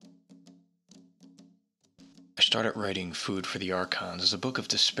started writing Food for the Archons as a book of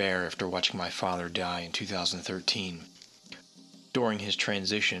despair after watching my father die in 2013. During his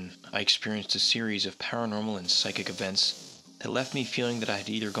transition, I experienced a series of paranormal and psychic events that left me feeling that I had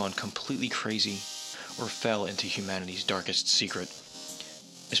either gone completely crazy or fell into humanity's darkest secret.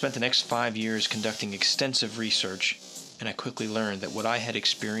 I spent the next 5 years conducting extensive research, and I quickly learned that what I had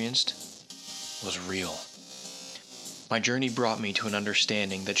experienced was real. My journey brought me to an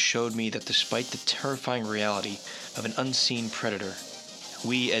understanding that showed me that despite the terrifying reality of an unseen predator,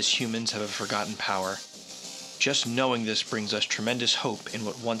 we as humans have a forgotten power. Just knowing this brings us tremendous hope in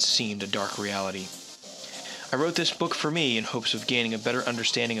what once seemed a dark reality. I wrote this book for me in hopes of gaining a better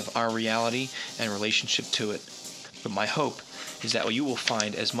understanding of our reality and relationship to it. But my hope is that you will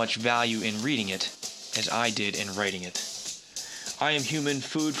find as much value in reading it as I did in writing it. I Am Human,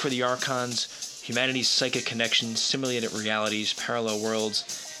 Food for the Archons, humanity's psychic connections, simulated realities, parallel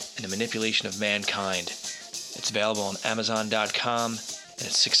worlds, and the manipulation of mankind. It's available on Amazon.com and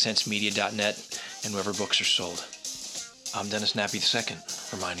at sixcentsmedia.net and wherever books are sold. I'm Dennis Nappy II,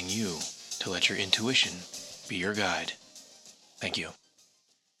 reminding you to let your intuition be your guide. Thank you.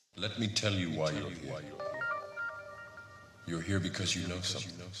 Let me tell you why you're here. You're here because you know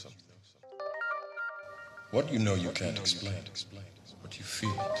something. What you know you can't explain, but you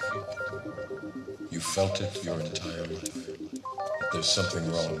feel it. You felt it your entire life. That there's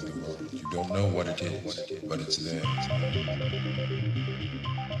something wrong in the world. You don't know what it is, but it's there.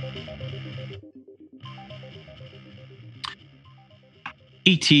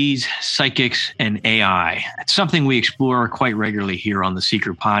 ETs, psychics, and AI. It's something we explore quite regularly here on the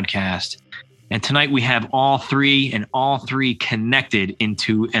Secret Podcast. And tonight we have all three connected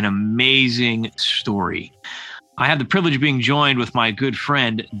into an amazing story. I have the privilege of being joined with my good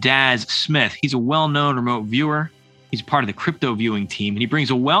friend, Daz Smith. He's a well-known remote viewer. He's part of the crypto viewing team, and he brings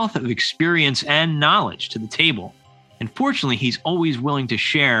a wealth of experience and knowledge to the table. And fortunately, he's always willing to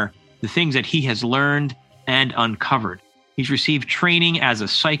share the things that he has learned and uncovered. He's received training as a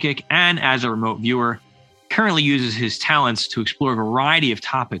psychic and as a remote viewer, currently uses his talents to explore a variety of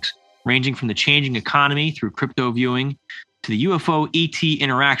topics, ranging from the changing economy through crypto viewing to the UFO ET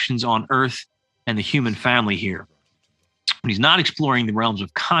interactions on Earth and the human family here. When he's not exploring the realms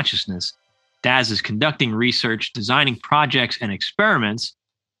of consciousness, Daz is conducting research, designing projects and experiments,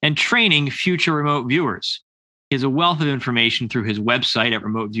 and training future remote viewers. He has a wealth of information through his website at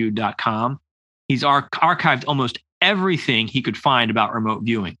remoteview.com. He's archived almost everything he could find about remote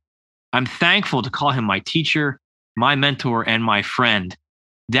viewing. I'm thankful to call him my teacher, my mentor, and my friend.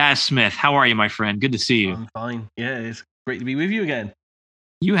 Daz Smith, how are you, my friend? Good to see you. I'm fine. Yeah, it's great to be with you again.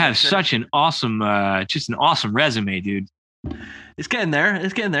 You have such an awesome, just an awesome resume, dude. It's getting there.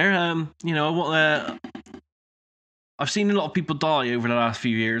 I've seen a lot of people die over the last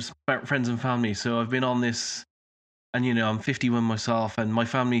few years, friends and family. So I've been on this, and I'm 51 myself, and my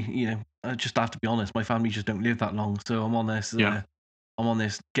family, I just have to be honest, my family just don't live that long. So I'm on this. I'm on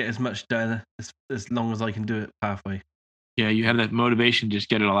this. Get as much done as long as I can do it pathway. Yeah, you have that motivation to just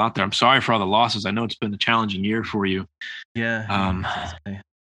get it all out there. I'm sorry for all the losses. I know it's been a challenging year for you. Yeah. Okay.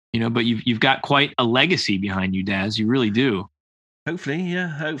 But you've got quite a legacy behind you, Daz. You really do. Hopefully,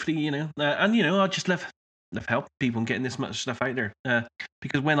 yeah. I just love helping people and getting this much stuff out there.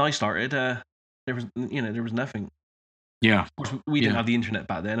 Because when I started, there was nothing. Yeah. Of course, we didn't have the internet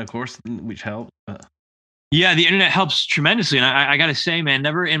back then, of course, which helped. But yeah, the internet helps tremendously. And I got to say, man,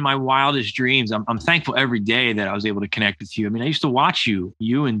 never in my wildest dreams, I'm thankful every day that I was able to connect with you. I mean, I used to watch you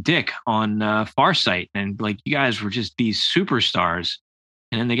and Dick on Farsight, and like you guys were just these superstars.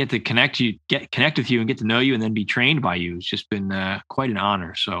 And then they get to connect with you and get to know you and then be trained by you. It's just been quite an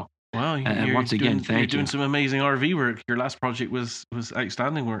honor. So wow, once again, thank you. You're doing some amazing RV work. Your last project was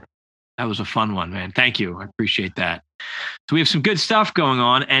outstanding work. That was a fun one, man. Thank you. I appreciate that. So we have some good stuff going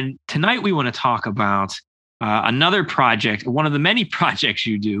on. And tonight we want to talk about another project, one of the many projects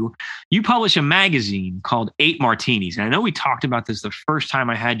you do. You publish a magazine called 8 Martinis. And I know we talked about this the first time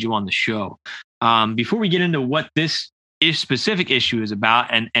I had you on the show. Before we get into what this specific issue is about,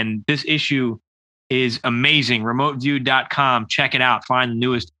 and this issue is amazing, remoteview.com, check it out, find the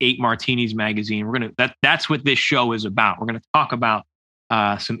newest 8 Martinis magazine. That's what this show is about. We're going to talk about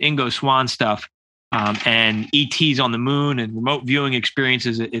some Ingo Swann stuff, and ETs on the moon and remote viewing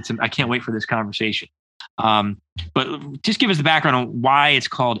experiences. I can't wait for this conversation. But just give us the background on why it's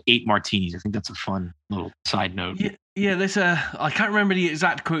called 8 Martinis. I think that's a fun little side note. Yeah. There's I can't remember the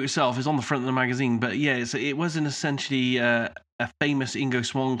exact quote itself. It's on the front of the magazine, but yeah, it was essentially a famous Ingo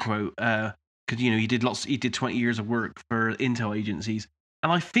Swann quote. Because he did 20 years of work for intel agencies,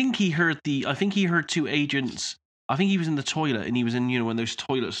 and I think he heard two agents. I think he was in the toilet, and he was in one of those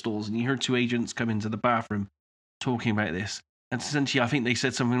toilet stalls, and he heard two agents come into the bathroom, talking about this, and essentially I think they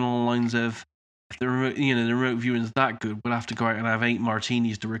said something along the lines of, if the remote viewing is that good, we'll have to go out and have 8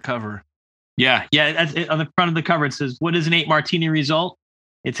 martinis to recover. Yeah. That's it. On the front of the cover, it says, "What is an 8 martini result?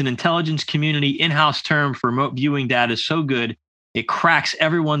 It's an intelligence community in-house term for remote viewing data so good it cracks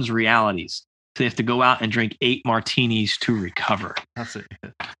everyone's realities. So they have to go out and drink 8 martinis to recover." That's it.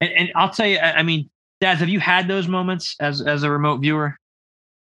 And I'll tell you, I mean, Daz, have you had those moments as a remote viewer?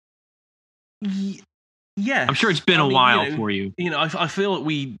 Yeah, I'm sure it's been a while for you. I feel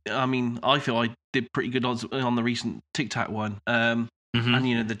that I feel I did pretty good on the recent Tic Tac one, and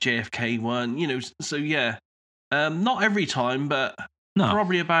the JFK one. So yeah, not every time, but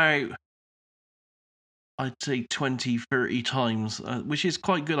probably about, I'd say 20, 30 times, which is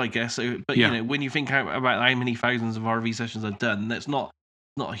quite good, I guess. So, but when you think about how many thousands of RV sessions I've done, that's not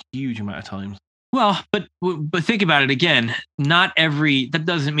a huge amount of times. Well, but think about it again. That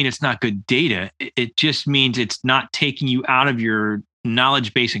doesn't mean it's not good data. It just means it's not taking you out of your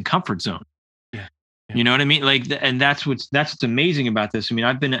knowledge base and comfort zone. Yeah. You know what I mean? And that's what's amazing about this. I mean,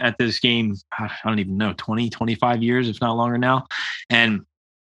 I've been at this game, I don't even know, 20, 25 years, if not longer now. And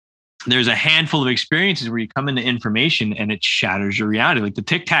there's a handful of experiences where you come into information and it shatters your reality. Like the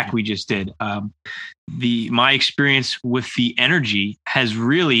Tic Tac we just did. My experience with the energy has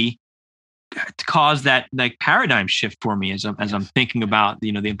really caused that paradigm shift for me as I'm thinking about the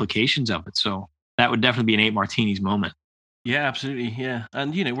implications of it. So that would definitely be an 8 martinis moment. Yeah, absolutely. Yeah,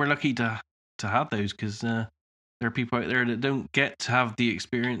 and we're lucky to have those, because there are people out there that don't get to have the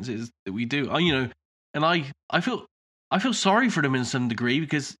experiences that we do. And I feel sorry for them in some degree,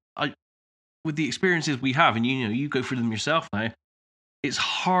 because with the experiences we have, and you go through them yourself now, it's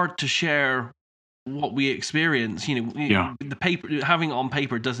hard to share what we experience. The paper, having it on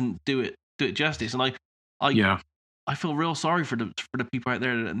paper doesn't do it justice, and I feel real sorry for the people out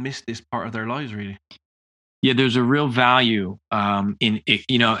there that miss this part of their lives, really. Yeah, there's a real value in it.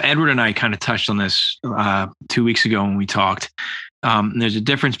 Edward and I kind of touched on this 2 weeks ago when we talked. There's a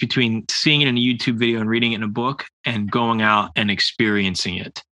difference between seeing it in a YouTube video and reading it in a book, and going out and experiencing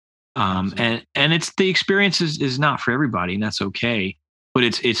it. And it's the experience is not for everybody, and that's okay. But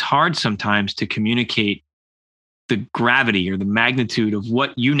it's hard sometimes to communicate the gravity or the magnitude of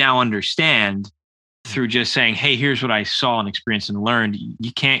what you now understand through just saying, "Hey, here's what I saw and experienced and learned."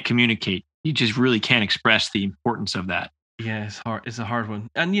 You can't communicate. You just really can't express the importance of that. Yeah, it's hard. It's a hard one.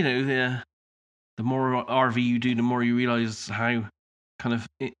 And the more RV you do, the more you realize how kind of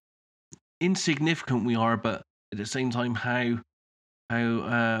insignificant we are, but at the same time how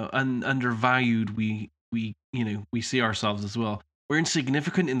undervalued we see ourselves as well. We're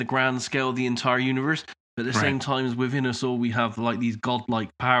insignificant in the grand scale of the entire universe, but at the same time, within us all, we have like these godlike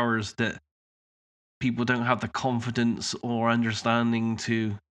powers that people don't have the confidence or understanding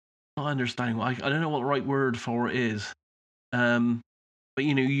to. Not understanding. I don't know what the right word for it is. But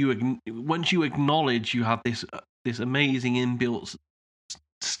once you acknowledge you have this amazing inbuilt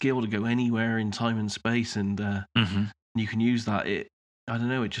skill to go anywhere in time and space, and you can use that. I don't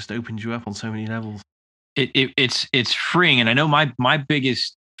know. It just opens you up on so many levels. It's freeing, and I know my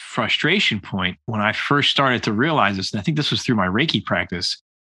biggest frustration point when I first started to realize this, and I think this was through my Reiki practice,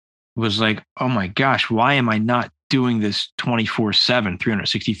 was like, oh my gosh, why am I not doing this 24/7,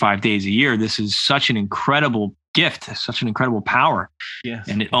 365 days a year? This is such an incredible gift, such an incredible power. Yes.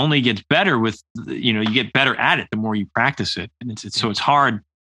 And it only gets better with, you get better at it the more you practice it. And so it's hard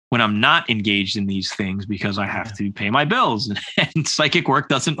when I'm not engaged in these things, because I have to pay my bills, and psychic work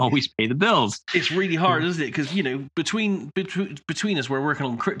doesn't always pay the bills. It's really hard, isn't it? Because, between us, we're working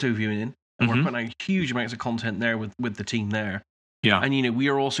on crypto viewing, and we're putting out huge amounts of content there with the team there. Yeah. And, we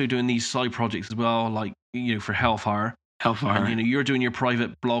are also doing these side projects as well, like, for Hellfire. And, you're doing your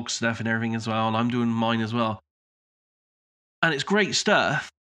private blog stuff and everything as well, and I'm doing mine as well. And it's great stuff,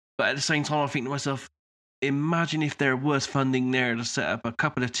 but at the same time, I think to myself, imagine if there was funding there to set up a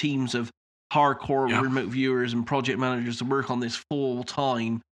couple of teams of hardcore remote viewers and project managers to work on this full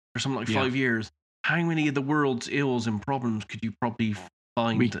time for something like 5 years. How many of the world's ills and problems could you probably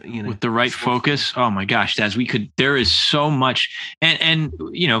find? With the right focus. Oh my gosh, Daz, there is so much. And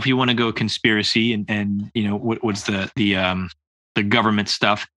if you want to go conspiracy and what's the government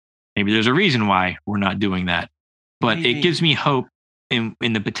stuff, maybe there's a reason why we're not doing that. But it gives me hope in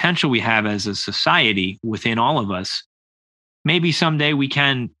the potential we have as a society within all of us. Maybe someday we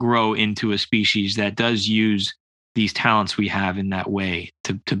can grow into a species that does use these talents we have in that way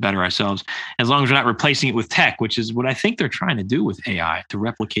to better ourselves, as long as we're not replacing it with tech, which is what I think they're trying to do with AI, to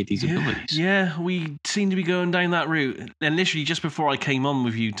replicate these abilities. Yeah, we seem to be going down that route. And literally just before I came on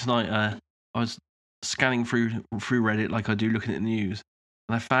with you tonight, I was scanning through Reddit like I do, looking at the news.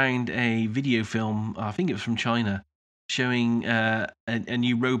 and I found a video film. I think it was from China, showing a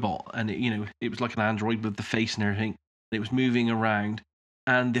new robot, and it was like an android with the face and everything. And it was moving around,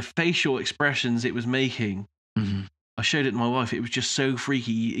 and the facial expressions it was making. Mm-hmm. I showed it to my wife. It was just so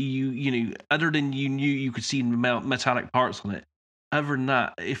freaky. Other than you knew you could see metallic parts on it. Other than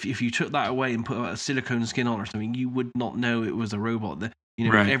that, if you took that away and put a silicone skin on or something, you would not know it was a robot.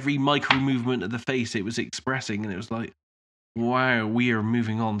 Right. Every micro movement of the face it was expressing, and it was like, wow, we are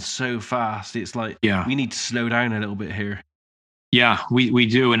moving on so fast. It's like, we need to slow down a little bit here. Yeah, we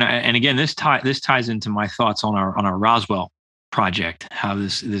do, and again, this ties into my thoughts on our Roswell project. How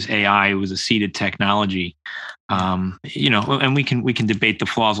this AI was a seeded technology, and we can debate the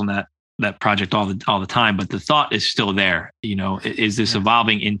flaws on that project all the time, but the thought is still there. Is this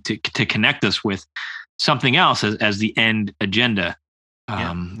evolving to connect us with something else as the end agenda?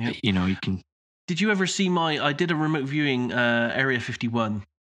 You can. Did you ever see I did a remote viewing Area 51?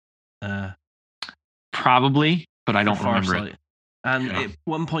 Probably, but I don't remember it. And at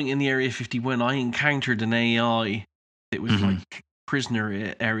one point in the Area 51, I encountered an AI that was like prisoner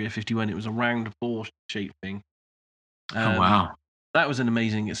at Area 51. It was a round ball-shaped thing. Oh, wow. That was an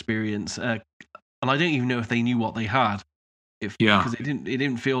amazing experience. And I don't even know if they knew what they had. Because it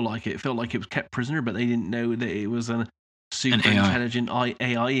didn't feel like it. It felt like it was kept prisoner, but they didn't know that it was a super intelligent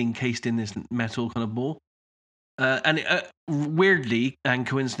AI encased in this metal kind of ball. Weirdly and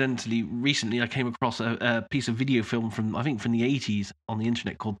coincidentally, recently I came across a piece of video film from the 80s on the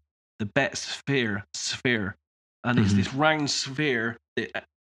internet called The Bet Sphere, and it's this round sphere that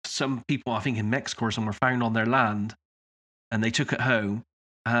some people, I think in Mexico or somewhere, found on their land, and they took it home,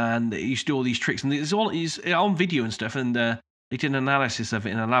 and they used to do all these tricks, and it's on video and stuff, and they did an analysis of it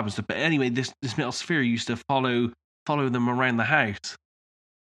in a lab and stuff. But anyway, this metal sphere used to follow them around the house.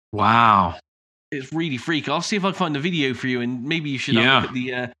 Wow. It's really freaky. I'll see if I can find the video for you, and maybe you should have a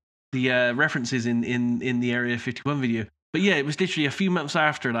look at the references in the Area 51 video. But yeah, it was literally a few months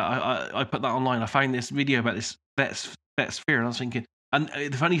after that I put that online. I found this video about this bet sphere, and I was thinking. And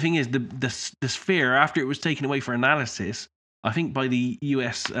the funny thing is, the sphere, after it was taken away for analysis, I think by the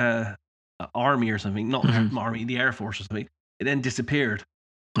U.S. Army or something, not the Army, the Air Force or something, it then disappeared.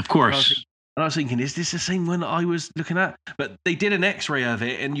 Of course. And I was thinking, is this the same one that I was looking at? But they did an X-ray of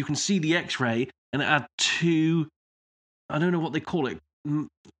it, and you can see the X-ray, and it had two, I don't know what they call it,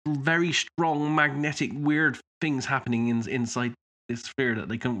 very strong magnetic weird things happening inside this sphere that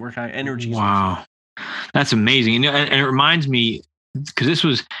they couldn't work out energy. Wow. That's amazing. And it reminds me, because this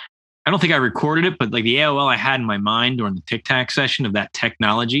was, I don't think I recorded it, but like the AOL I had in my mind during the Tic Tac session of that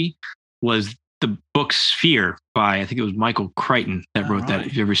technology was the book Sphere by, I think it was Michael Crichton that wrote that.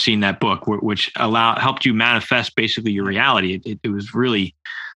 If you've ever seen that book, which helped you manifest basically your reality. It was really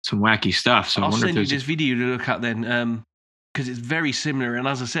some wacky stuff. So I'll send you this video to look at then, because it's very similar. And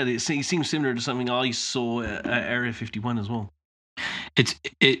as I said, it seems similar to something I saw at Area 51 as well.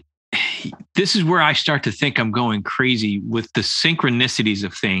 This is where I start to think I'm going crazy with the synchronicities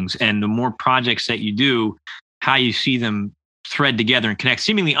of things, and the more projects that you do, how you see them thread together and connect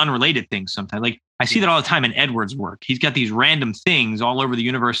seemingly unrelated things sometimes. Like I see that all the time in Edward's work. He's got these random things all over the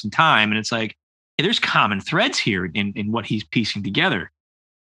universe and time, and it's like, hey, there's common threads here in what he's piecing together.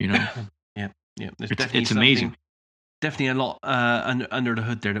 Yeah. It's amazing. Definitely a lot under the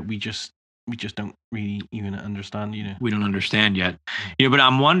hood there that we just don't really even understand. We don't understand yet. But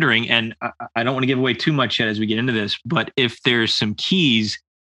I'm wondering, and I don't want to give away too much yet as we get into this, but if there's some keys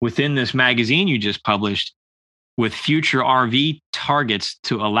within this magazine you just published with future RV targets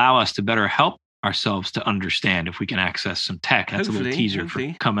to allow us to better help ourselves to understand if we can access some tech. That's hopefully, a little teaser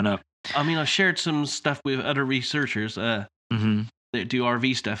for coming up. I mean, I shared some stuff with other researchers that do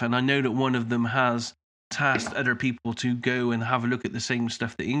RV stuff, and I know that one of them has tasked other people to go and have a look at the same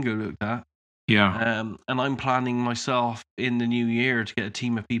stuff that Ingo looked at. Yeah. And I'm planning myself in the new year to get a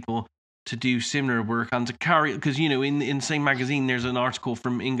team of people to do similar work and to carry, because in the same magazine there's an article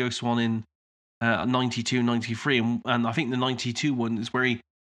from Ingo Swann in 92, 93, and I think the 92 one is where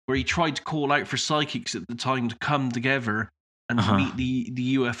he tried to call out for psychics at the time to come together and to meet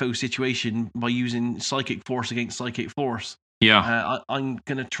the UFO situation by using psychic force against psychic force. Yeah. I'm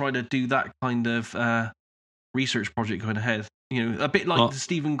going to try to do that kind of research project going ahead. A bit like the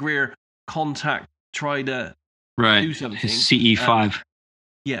Stephen Greer contact, try to do something. His CE5.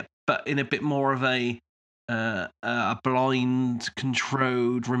 But in a bit more of a blind,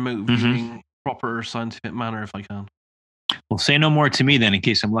 controlled, remote viewing, proper scientific manner, if I can. Well, say no more to me then, in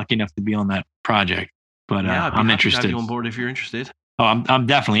case I'm lucky enough to be on that project. But I'm interested. To have you on board if you're interested. Oh, I'm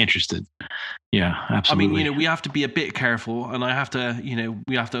definitely interested. Yeah, absolutely. I mean, we have to be a bit careful, and I have to,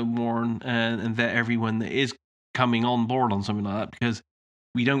 we have to warn and vet everyone that is coming on board on something like that, because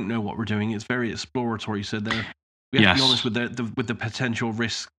we don't know what we're doing. It's very exploratory. So we have to be honest with the potential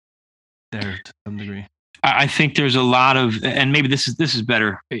risk there to some degree. I think there's a lot of, and maybe this is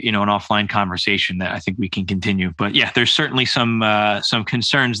better, an offline conversation that I think we can continue. But yeah, there's certainly some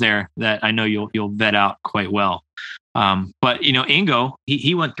concerns there that I know you'll vet out quite well. But Ingo,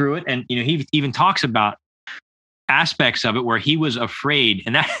 he went through it, and he even talks about aspects of it where he was afraid,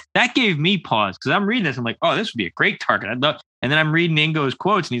 and that gave me pause, because I'm reading this, I'm like, oh, this would be a great target. I'd love. And then I'm reading Ingo's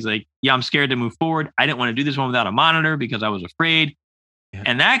quotes, and he's like, yeah, I'm scared to move forward. I didn't want to do this one without a monitor because I was afraid. Yeah.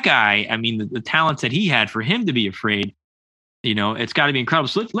 And that guy, I mean, the talents that he had, for him to be afraid, it's got to be incredible.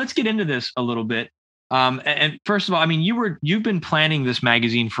 So let's get into this a little bit. And first of all, I mean, you've been planning this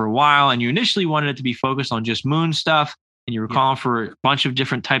magazine for a while, and you initially wanted it to be focused on just moon stuff, and you were calling for a bunch of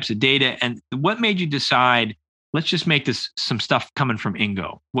different types of data. And what made you decide, let's just make this some stuff coming from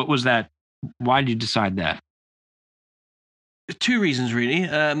Ingo? What was that? Why did you decide that? Two reasons, really.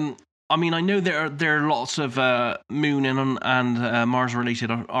 I mean, I know there are lots of moon and Mars related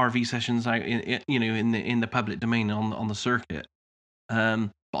RV sessions out in the public domain on the circuit, but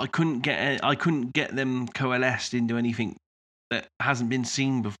I couldn't get them coalesced into anything that hasn't been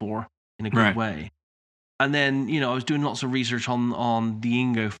seen before in a good way. And then I was doing lots of research on the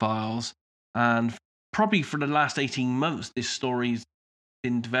Ingo files, and probably for the last 18 months, this story's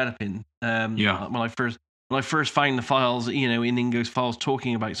been developing. When I first found the files, in Ingo's files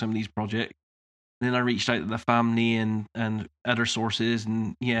talking about some of these projects, then I reached out to the family and other sources,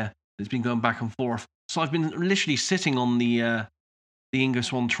 and it's been going back and forth. So I've been literally sitting on the Ingo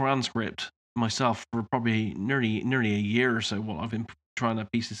Swann transcript myself for probably nearly a year or so while I've been trying to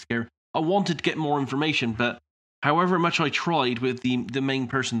piece this together. I wanted to get more information, but however much I tried with the main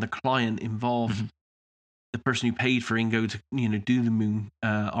person, the client involved, the person who paid for Ingo to do the moon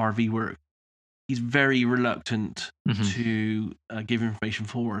RV work, he's very reluctant to give information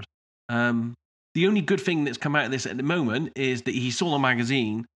forward. The only good thing that's come out of this at the moment is that he saw the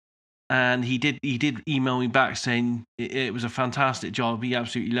magazine, and he did email me back saying it was a fantastic job. He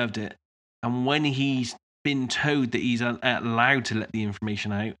absolutely loved it. And when he's been told that he's allowed to let the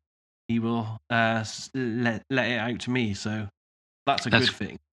information out, he will let it out to me. So that's a good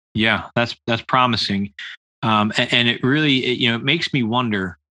thing. Yeah, that's promising. And it really, it makes me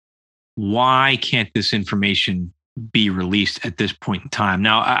wonder, why can't this information be released at this point in time?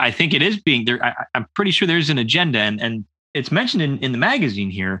 Now, I think it is being there. I'm pretty sure there's an agenda, and it's mentioned in the magazine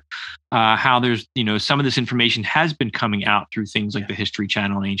here, how there's, some of this information has been coming out through things like the History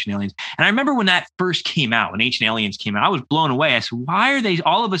Channel and Ancient Aliens. And I remember when that first came out, when Ancient Aliens came out, I was blown away. I said, why are they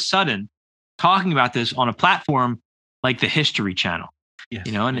all of a sudden talking about this on a platform like the History Channel? Yes.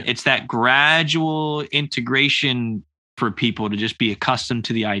 It's that gradual integration for people to just be accustomed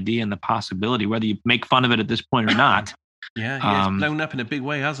to the idea and the possibility, whether you make fun of it at this point or not. It's blown up in a big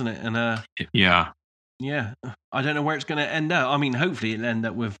way, hasn't it? And I don't know where it's going to end up. I mean, hopefully it'll end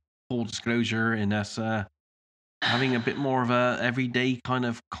up with full disclosure and us having a bit more of a everyday kind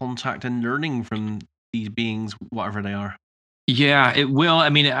of contact and learning from these beings, whatever they are. Yeah, it will. I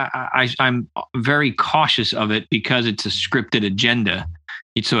mean, I'm very cautious of it because it's a scripted agenda.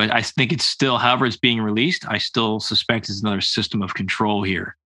 So I think it's still, however it's being released, I still suspect it's another system of control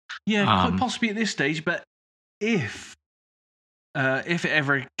here. Yeah, quite possibly at this stage. But if it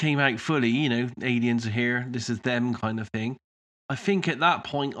ever came out fully, aliens are here, this is them kind of thing, I think at that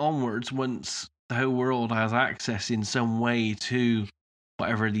point onwards, once the whole world has access in some way to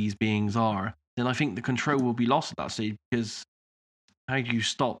whatever these beings are, then I think the control will be lost at that stage, because how do you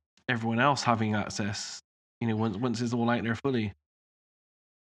stop everyone else having access, once it's all out there fully?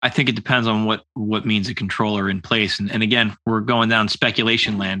 I think it depends on what means a controller in place. And again, we're going down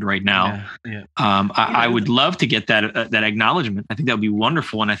speculation land right now. I would love to get that acknowledgement. I think that would be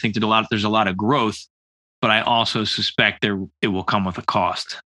wonderful. And I think that there's a lot of growth, but I also suspect it will come with a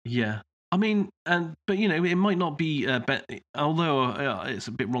cost. Yeah. I mean, but it might not be, although it's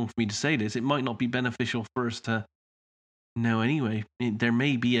a bit wrong for me to say this, it might not be beneficial for us to know anyway. There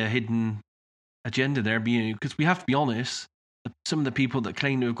may be a hidden agenda there, because we have to be honest, some of the people that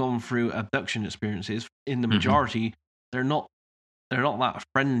claim to have gone through abduction experiences, in the majority, they're not that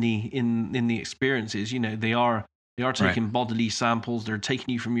friendly in the experiences. They are taking bodily samples. They're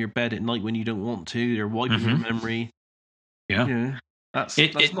taking you from your bed at night when you don't want to. They're wiping your memory. Yeah, that's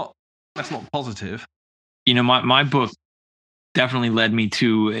not positive. My book definitely led me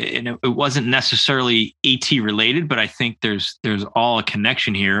to, and it wasn't necessarily ET related, but I think there's all a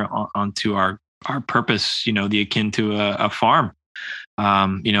connection here onto our purpose, the akin to a farm,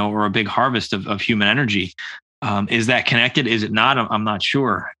 or a big harvest of human energy. Is that connected? Is it not? I'm not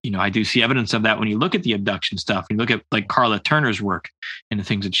sure. I do see evidence of that when you look at the abduction stuff. You look at like Carla Turner's work and the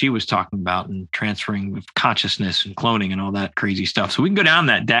things that she was talking about and transferring of consciousness and cloning and all that crazy stuff. So we can go down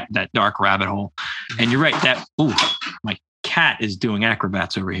that dark rabbit hole. And you're right. My cat is doing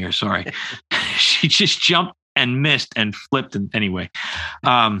acrobats over here. Sorry. She just jumped and missed and flipped. And anyway,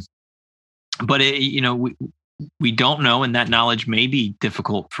 but we don't know, and that knowledge may be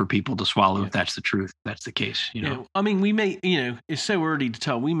difficult for people to swallow if that's the truth. If that's the case. I mean, we may, it's so early to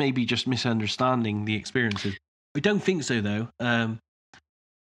tell. We may be just misunderstanding the experiences. We don't think so, though,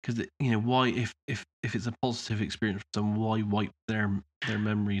 because why, if it's a positive experience for someone, why wipe their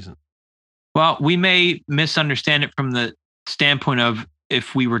memories? Well, we may misunderstand it from the standpoint of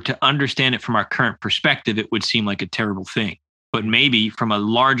if we were to understand it from our current perspective, it would seem like a terrible thing. But maybe from a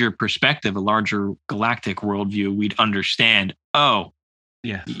larger perspective, a larger galactic worldview, we'd understand,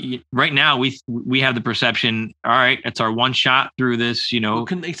 yeah. Right now we have the perception, all right, it's our one shot through this, Well,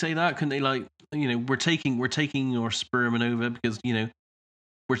 couldn't they say that? Couldn't they we're taking your sperm and ova because,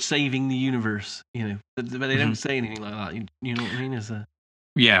 we're saving the universe, but they don't say anything like that. You know what I mean?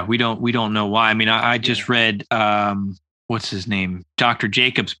 Yeah, we don't know why. I mean, I just read, what's his name? Dr.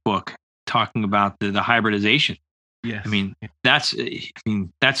 Jacobs' book talking about the hybridization. Yes. I mean, that's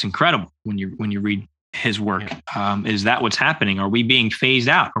incredible when you read his work. Yeah. Is that what's happening? Are we being phased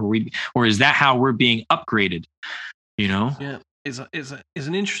out? Or is that how we're being upgraded? Yeah, it's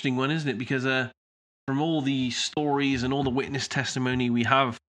an interesting one, isn't it? Because from all the stories and all the witness testimony we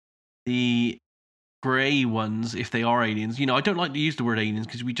have, the grey ones, if they are aliens, I don't like to use the word aliens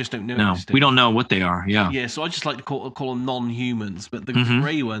because we just don't know. No, we don't know what they are. Yeah. Yeah. So I just like to call them non-humans, but the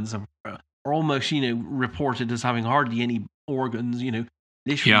grey ones are almost, reported as having hardly any organs,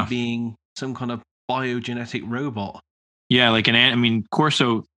 literally being some kind of biogenetic robot. Yeah, like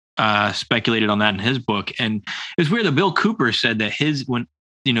Corso speculated on that in his book, and it's weird that Bill Cooper said that his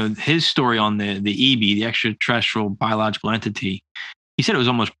story on the EB, the extraterrestrial biological entity, he said it was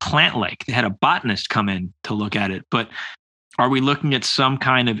almost plant-like. They had a botanist come in to look at it, but are we looking at some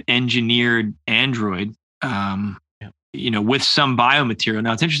kind of engineered android? With some biomaterial.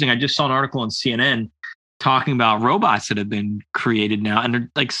 Now it's interesting. I just saw an article on CNN talking about robots that have been created now, and they're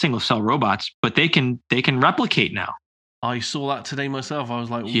like single cell robots, but they can replicate now. I saw that today myself. I was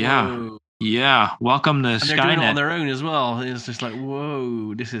like, whoa. Yeah. Welcome to Skynet. They're doing it on their own as well. It's just like,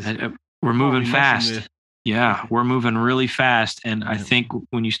 whoa, this is. We're moving fast. Yeah, we're moving really fast, and I think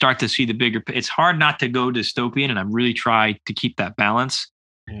when you start to see the bigger, it's hard not to go dystopian, and I really try to keep that balance.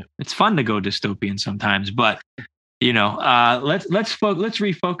 Yeah. It's fun to go dystopian sometimes, but. Let's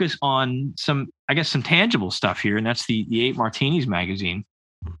refocus on some tangible stuff here, and that's the 8 Martinis magazine.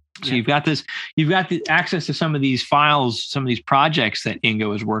 So you've got the access to some of these files, some of these projects that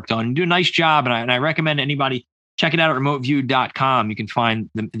Ingo has worked on. You do a nice job, and I recommend anybody check it out at remoteview.com. You can find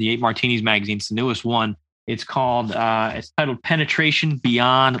the 8 Martinis magazine. It's the newest one. It's called it's titled Penetration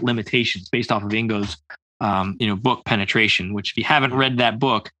Beyond Limitations, based off of Ingo's book Penetration, which if you haven't read that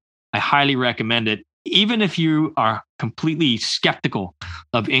book, I highly recommend it. Even if you are completely skeptical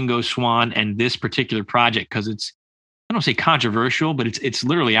of Ingo Swann and this particular project, because it's, I don't say controversial, but it's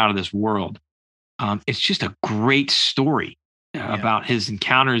literally out of this world. It's just a great story about his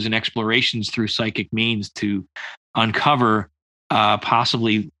encounters and explorations through psychic means to uncover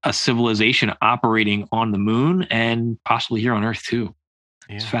possibly a civilization operating on the moon and possibly here on Earth too.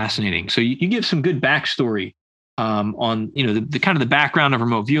 Yeah. It's fascinating. So you give some good backstory on the kind of the background of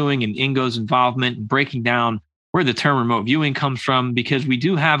remote viewing and Ingo's involvement and breaking down where the term remote viewing comes from, because we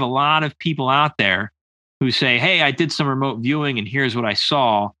do have a lot of people out there who say, hey, I did some remote viewing and here's what I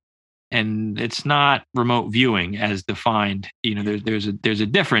saw. And it's not remote viewing as defined. There's a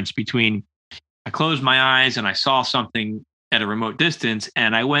difference between I closed my eyes and I saw something at a remote distance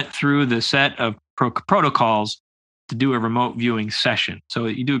and I went through the set of protocols to do a remote viewing session. So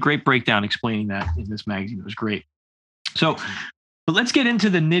you do a great breakdown explaining that in this magazine. It was great. So, but let's get into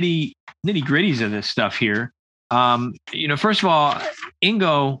the nitty gritties of this stuff here. First of all,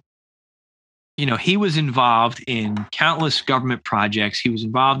 Ingo, he was involved in countless government projects. He was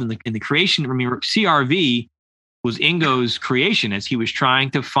involved in the creation. Remember, CRV was Ingo's creation as he was trying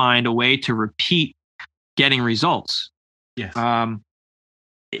to find a way to repeat getting results. Yes.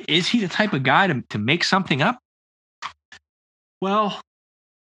 Is he the type of guy to make something up? Well,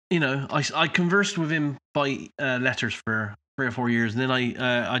 I conversed with him by letters for 3 or 4 years, and then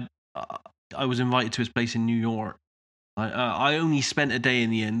I was invited to his place in New York. I only spent a day in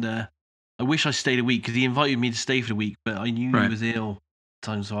the end. I wish I stayed a week because he invited me to stay for the week, but I knew he was ill at the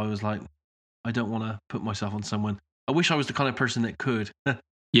time, so I was like, I don't want to put myself on someone. I wish I was the kind of person that could.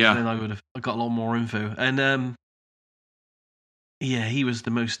 Yeah. Then I got a lot more info. And yeah, he was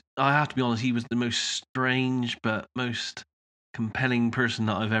the most. I have to be honest. He was the most strange but most compelling person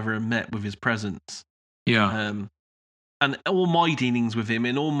that I've ever met with his presence. Yeah. And all my dealings with him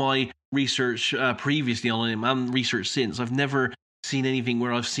and all my research previously on him and research since, I've never seen anything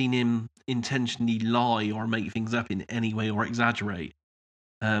where I've seen him intentionally lie or make things up in any way or exaggerate.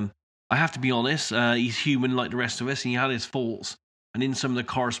 I have to be honest, he's human like the rest of us, and he had his faults. And in some of the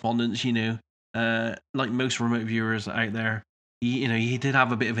correspondence, like most remote viewers out there, he did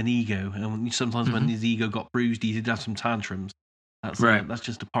have a bit of an ego, and sometimes when his ego got bruised, he did have some tantrums. That's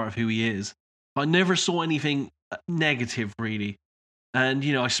just a part of who he is. But I never saw anything negative really. And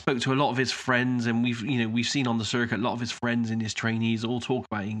I spoke to a lot of his friends, and we've seen on the circuit a lot of his friends and his trainees all talk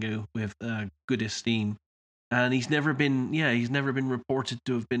about Ingo with good esteem. And he's never been reported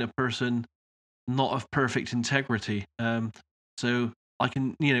to have been a person not of perfect integrity. So I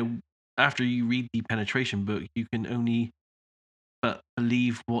can, after you read the penetration book, you can only but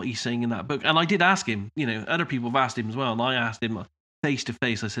believe what he's saying in that book. And I did ask him, other people have asked him as well, and I asked him face to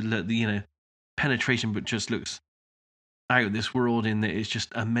face. I said, look, the penetration book just looks out of this world in that it's just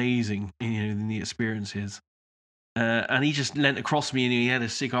amazing, in the experiences. And he just leant across me, and he had a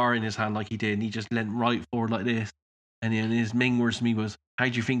cigar in his hand like he did, and he just leant right forward like this. And his main words to me was, "How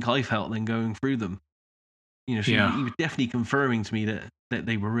do you think I felt then going through them?" So he was definitely confirming to me that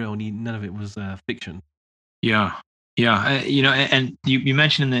they were real, and none of it was fiction. Yeah, yeah. And you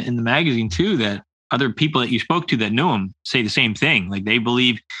mentioned in the magazine too that other people that you spoke to that knew him say the same thing. Like they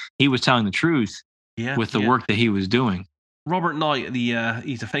believe he was telling the truth with the work that he was doing. Robert Knight,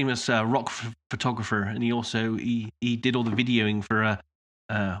 he's a famous rock photographer, and he did all the videoing for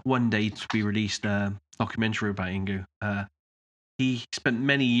one day to be released documentary about Ingo. He spent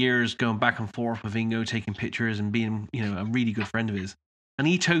many years going back and forth with Ingo, taking pictures and being a really good friend of his. And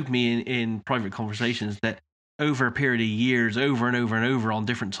he told me in private conversations that over a period of years, over and over and over on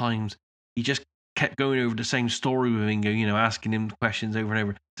different times, he just kept going over the same story with Ingo, asking him questions over and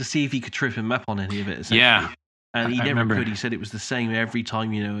over to see if he could trip him up on any of it. Yeah. And he never could. He said it was the same every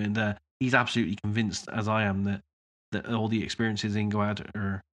time, and he's absolutely convinced, as I am, that all the experiences Ingo had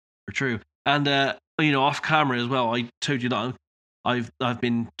are true. And off camera as well, I told you that I've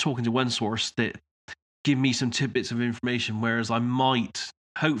been talking to one source that give me some tidbits of information, whereas I might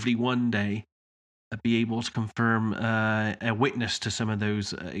hopefully one day be able to confirm a witness to some of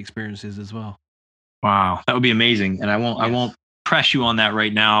those experiences as well. Wow, that would be amazing. And I won't press you on that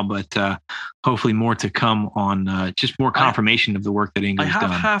right now, but hopefully more to come on just more confirmation of the work that Ingo's done. I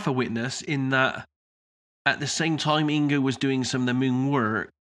have half a witness in that at the same time Ingo was doing some of the moon work,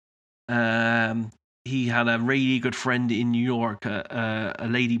 he had a really good friend in New York, a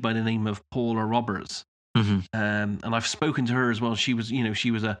lady by the name of Paula Roberts. And I've spoken to her as well. She was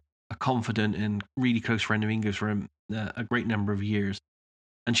a confident and really close friend of Ingo's for a great number of years.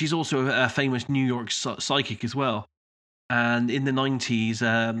 And she's also a famous New York psychic as well. And in the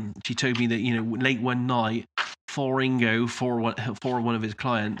 90s, she told me that, late one night for Ingo, for one of his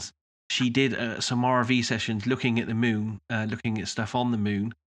clients, she did some RV sessions looking at the moon, looking at stuff on the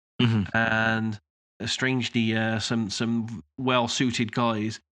moon. And strangely, some well-suited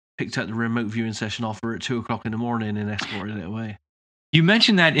guys picked up the remote viewing session off her at 2:00 in the morning and escorted it away. You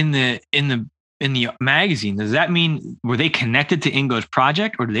mentioned that in the magazine. Does that mean were they connected to Ingo's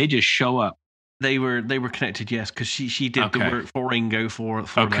project, or did they just show up? They were connected, yes, because she did the work for Ingo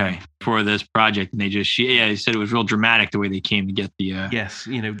for this project, and they said it was real dramatic the way they came to get the yes,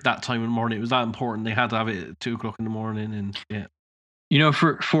 that time in the morning it was that important. They had to have it at 2:00 in the morning, and yeah.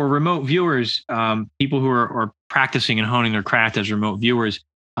 For remote viewers, people who are practicing and honing their craft as remote viewers,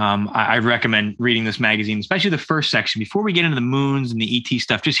 I recommend reading this magazine, especially the first section. Before we get into the moons and the ET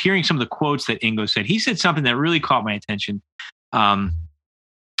stuff, just hearing some of the quotes that Ingo said. He said something that really caught my attention.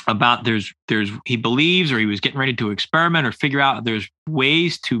 About he believes, or he was getting ready to experiment or figure out there's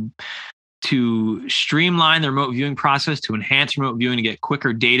ways to streamline the remote viewing process, to enhance remote viewing, to get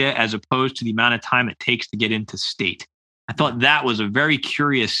quicker data as opposed to the amount of time it takes to get into state. I thought that was a very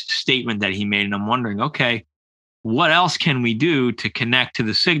curious statement that he made. And I'm wondering, okay, what else can we do to connect to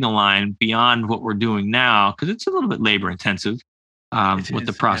the signal line beyond what we're doing now? Because it's a little bit labor intensive with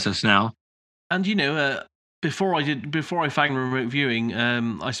the process now. And, before I found remote viewing,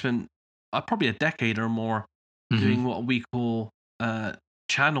 I spent probably a decade or more doing what we call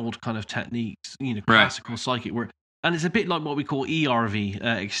channeled kind of techniques, classical psychic work. And it's a bit like what we call ERV,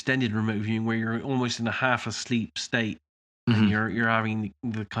 extended remote viewing, where you're almost in a half asleep state and you're having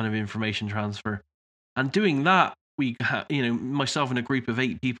the kind of information transfer. And doing that, we myself and a group of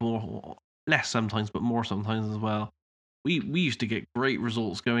 8 people, less sometimes, but more sometimes as well, we used to get great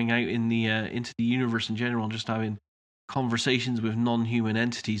results going out in the into the universe in general, and just having conversations with non-human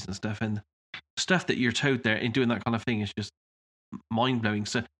entities and stuff. And stuff that you're told there in doing that kind of thing is just mind blowing.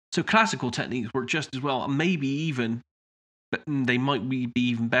 So classical techniques work just as well, and maybe even, but they might be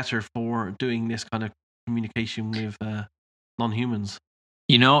even better for doing this kind of communication with non-humans.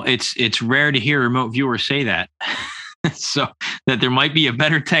 You know, it's rare to hear remote viewers say that. So that there might be a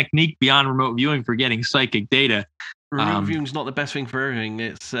better technique beyond remote viewing for getting psychic data. Remote viewing is not the best thing for everything.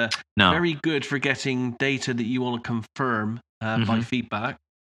 It's very good for getting data that you want to confirm by feedback.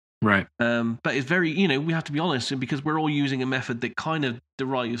 Right. But it's very, we have to be honest, because we're all using a method that kind of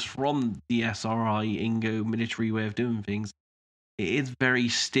derives from the SRI, Ingo military way of doing things. It is very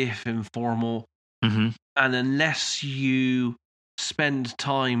stiff and formal. And unless you spend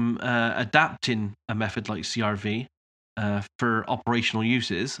time adapting a method like CRV for operational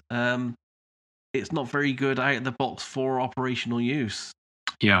uses, it's not very good out of the box for operational use.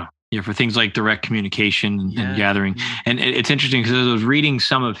 Yeah. Yeah, for things like direct communication and gathering. And it's interesting because as I was reading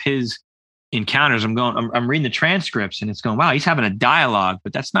some of his encounters, I'm reading the transcripts and it's going, wow, he's having a dialogue,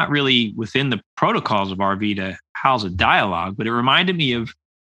 but that's not really within the protocols of RV to house a dialogue. But it reminded me of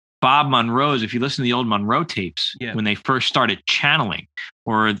Bob Monroe's, if you listen to the old Monroe tapes, when they first started channeling,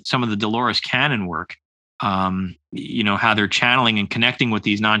 or some of the Dolores Cannon work, how they're channeling and connecting with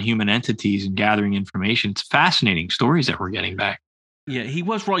these non-human entities and gathering information. It's fascinating stories that we're getting back. Yeah, he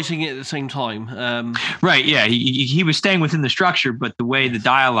was writing it at the same time. Right, yeah. He was staying within the structure, but the way the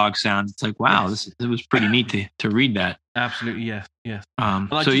dialogue sounds, it's like, wow, it was pretty neat to read that. Absolutely, yes.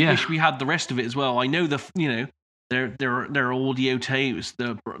 And I wish we had the rest of it as well. I know there are audio tapes,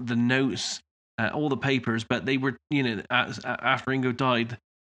 the notes, all the papers, but they were, after Ingo died,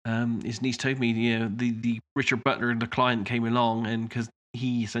 his niece told me, the Richard Butler, the client, came along, and because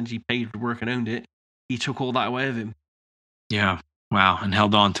he essentially paid for the work and owned it, he took all that away of him. Yeah. Wow, and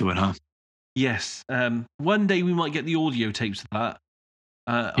held on to it, huh? Yes. One day we might get the audio tapes of that.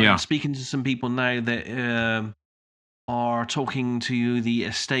 I'm speaking to some people now that are talking to the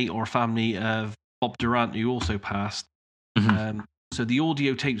estate or family of Bob Durant, who also passed. So the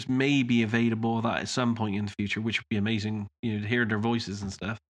audio tapes may be available of that at some point in the future, which would be amazing, to hear their voices and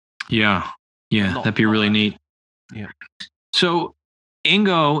stuff. Yeah, that'd be really neat. Yeah. So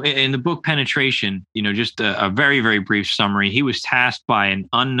Ingo, in the book Penetration, just a very, very brief summary. He was tasked by an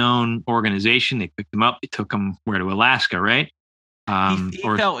unknown organization. They picked him up. They took him to Alaska, right? He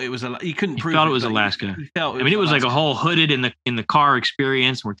felt it was. He couldn't prove. He felt it was Alaska. It was like a whole hooded in the car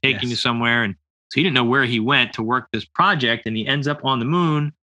experience. We're taking you somewhere, and so he didn't know where he went to work this project, and he ends up on the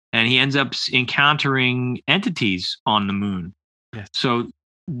moon, and he ends up encountering entities on the moon. Yes. So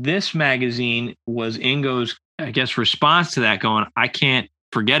this magazine was Ingo's, I guess, response to that, going, I can't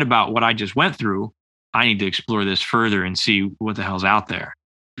forget about what I just went through. I need to explore this further and see what the hell's out there.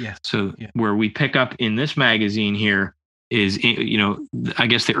 Yes. So where we pick up in this magazine here is, I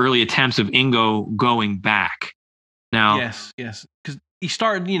guess the early attempts of Ingo going back. Now, yes, because he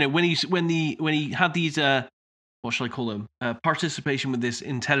started, when he had these, what shall I call them, participation with this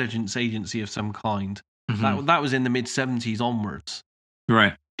intelligence agency of some kind. That was in the mid-70s onwards.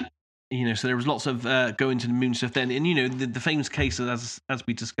 Right. So there was lots of going to the moon stuff then. And, the famous case, as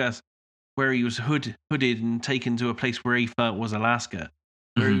we discussed, where he was hooded and taken to a place where he felt was Alaska,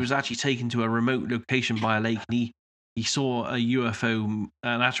 where he was actually taken to a remote location by a lake, and he saw a UFO,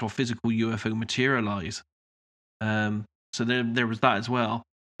 an actual physical UFO materialize. So there was that as well.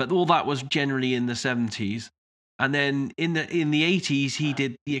 But all that was generally in the 70s. And then in the 80s, he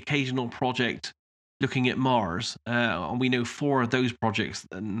did the occasional project looking at Mars, and we know 4 of those projects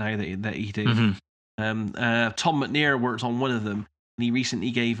now that he did. Tom McNair worked on one of them, and he recently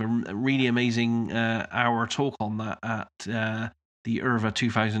gave a really amazing hour talk on that at the IRVA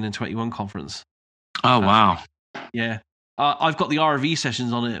 2021 conference. Oh, wow. Yeah. I've got the RV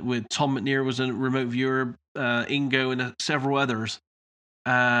sessions on it with Tom McNair was a remote viewer, Ingo, and several others.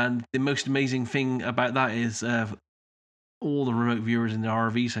 And the most amazing thing about that is all the remote viewers in the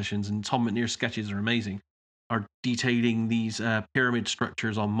RV sessions, and Tom McNair's sketches are amazing, are detailing these pyramid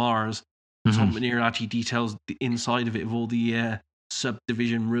structures on Mars. Tom McNair actually details the inside of it, of all the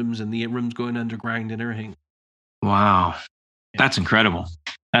subdivision rooms and the rooms going underground and everything. Wow. That's incredible.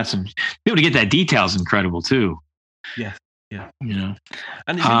 Be able to get that detail is incredible too. Yeah. And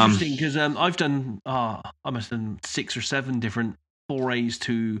it's interesting because I've done, I must have done 6 or 7 different forays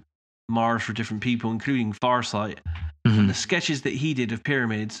to Mars for different people, including Farsight. And the sketches that he did of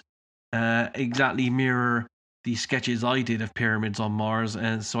pyramids exactly mirror the sketches I did of pyramids on Mars.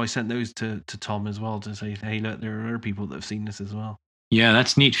 And so I sent those to Tom as well to say, hey, look, there are other people that have seen this as well. Yeah,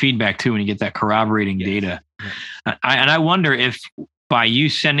 that's neat feedback too when you get that corroborating data. Yeah. I wonder if by you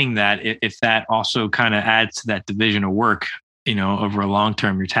sending that, if that also kind of adds to that division of work, over a long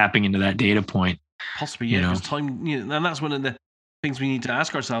term, you're tapping into that data point. Possibly, yeah, because time, and that's one of the things we need to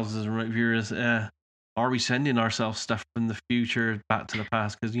ask ourselves as remote viewers. Are we sending ourselves stuff from the future back to the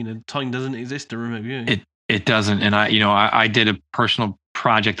past? Because time doesn't exist in remote viewing. It doesn't, and I did a personal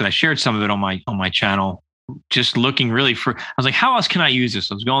project that I shared some of it on my channel, just looking really I was like, how else can I use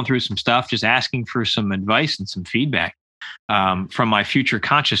this? I was going through some stuff, just asking for some advice and some feedback from my future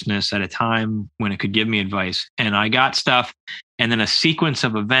consciousness at a time when it could give me advice. And I got stuff, and then a sequence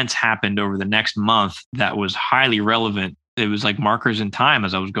of events happened over the next month that was highly relevant. It was like markers in time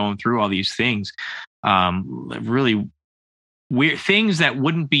as I was going through all these things, really weird things that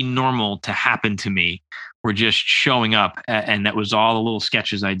wouldn't be normal to happen to me were just showing up, and that was all the little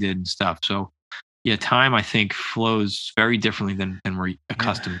sketches I did and stuff. So yeah, time I think flows very differently than we're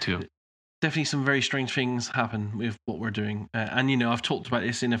accustomed to. Definitely some very strange things happen with what we're doing, and I've talked about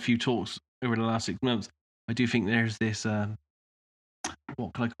this in a few talks over the last 6 months. I do think there's this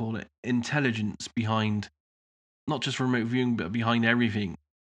what can I call it, intelligence behind not just remote viewing but behind everything.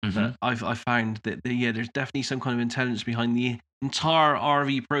 That I've found that there's definitely some kind of intelligence behind the entire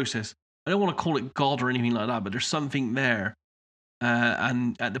RV process. I don't want to call it God or anything like that, but there's something there.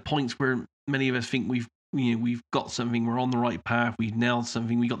 And at the points where many of us think we've got something, we're on the right path, we've nailed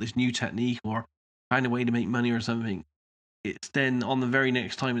something, we got this new technique or found a way to make money or something, it's then on the very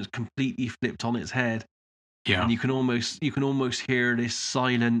next time it's completely flipped on its head. Yeah. And you can almost hear this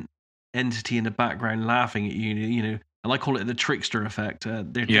silent entity in the background laughing at you, and I call it the trickster effect.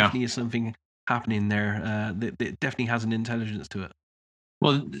 There definitely is something happening there that definitely has an intelligence to it.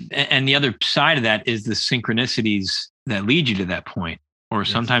 Well, and the other side of that is the synchronicities that lead you to that point, or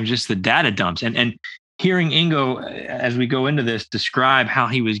sometimes just the data dumps. And hearing Ingo, as we go into this, describe how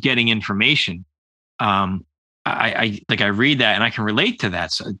he was getting information, I read that and I can relate to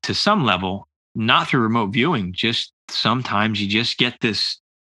that to some level, not through remote viewing. Just sometimes you just get this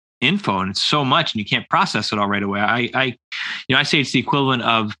info and it's so much and you can't process it all right away. I say it's the equivalent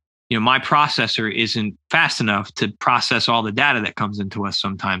of, my processor isn't fast enough to process all the data that comes into us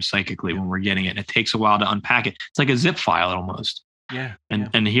sometimes psychically when we're getting it. And it takes a while to unpack it. It's like a zip file almost. Yeah. And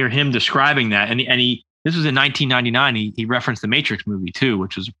to hear him describing that, and he this was in 1999. He referenced the Matrix movie too,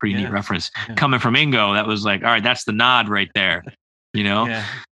 which was a pretty neat reference. Yeah. Coming from Ingo, that was like, all right, that's the nod right there. Yeah.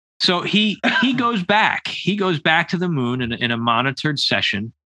 So he goes back. He goes back to the moon in a monitored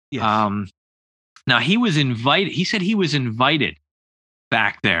session. Yes. Now he was invited. He said he was invited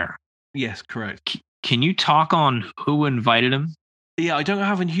back there. Yes, correct. Can you talk on who invited him? Yeah, I don't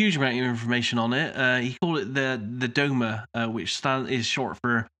have a huge amount of information on it. He called it the Doma, which is short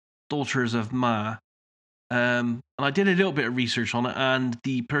for Daughters of Ma. And I did a little bit of research on it, and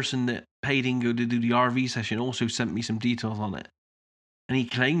the person that paid Ingo to do the RV session also sent me some details on it. And he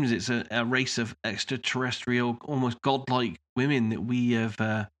claims it's a race of extraterrestrial, almost godlike women that we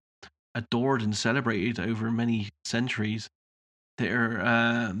have adored and celebrated over many centuries. That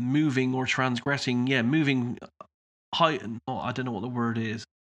are moving or transgressing, moving high. I don't know what the word is.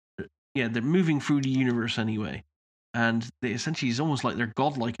 Yeah, they're moving through the universe anyway, and they essentially it's almost like they're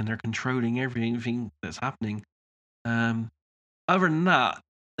godlike and they're controlling everything that's happening. Other than that,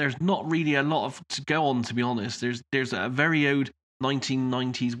 there's not really a lot to go on, to be honest. There's a very old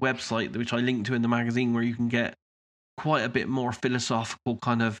 1990s website which I linked to in the magazine where you can get quite a bit more philosophical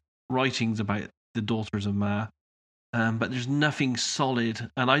kind of writings about the Daughters of Ma. But there's nothing solid,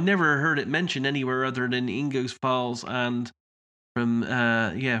 and I never heard it mentioned anywhere other than Ingo's files and from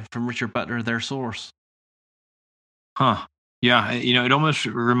Richard Butler, their source. Huh. Yeah, it almost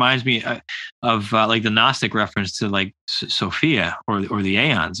reminds me of like the Gnostic reference to like Sophia or the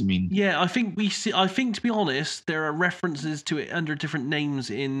Aeons. I mean, yeah, I think to be honest, there are references to it under different names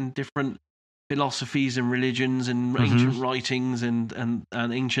in different philosophies and religions and ancient writings and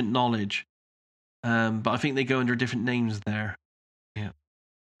ancient knowledge. But I think they go under different names there. Yeah.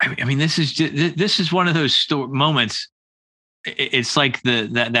 I mean, this is one of those moments. It's like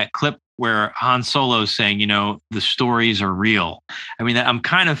that clip where Han Solo is saying, the stories are real. I mean, I'm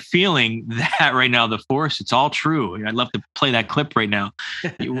kind of feeling that right now. The Force, it's all true. I'd love to play that clip right now.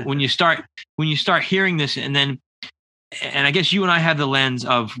 when you start hearing this, and I guess you and I have the lens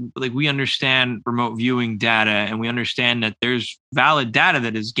of like we understand remote viewing data, and we understand that there's valid data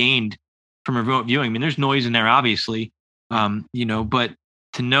that is gained from remote viewing. I mean, there's noise in there, obviously, but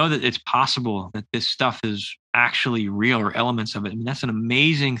to know that it's possible that this stuff is actually real or elements of it, I mean, that's an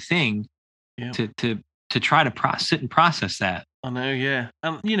amazing thing to try to sit and process that. I know, yeah.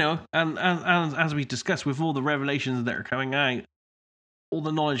 And as we discussed with all the revelations that are coming out, all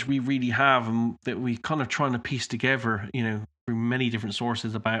the knowledge we really have and that we kind of trying to piece together, through many different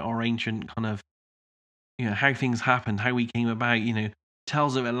sources about our ancient kind of, how things happened, how we came about,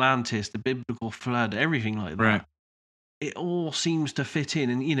 tales of Atlantis, the biblical flood, everything like that. Right. It all seems to fit in,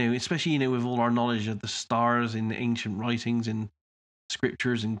 and especially with all our knowledge of the stars in the ancient writings and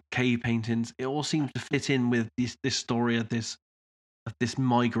scriptures and cave paintings, it all seems to fit in with this story of this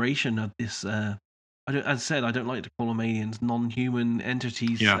migration of this. As I said, I don't like to call them aliens, non-human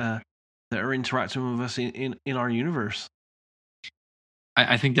entities that are interacting with us in our universe.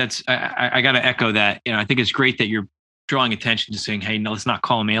 I think that's I got to echo that. I think it's great that you're drawing attention to saying, hey, no, let's not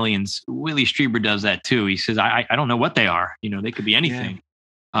call them aliens. Willie Strieber does that too. He says, I don't know what they are. They could be anything.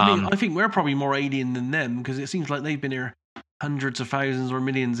 Yeah. I think we're probably more alien than them because it seems like they've been here hundreds of thousands or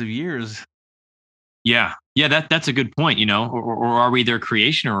millions of years. Yeah. That's a good point. Or are we their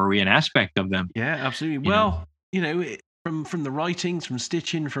creation, or are we an aspect of them? Yeah, absolutely. From the writings, from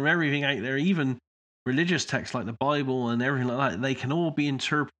stitching, from everything out there, even religious texts like the Bible and everything like that, they can all be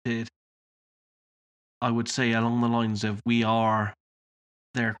interpreted, I would say, along the lines of we are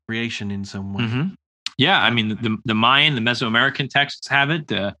their creation in some way. Mm-hmm. Yeah, I mean the Mayan, the Mesoamerican texts have it.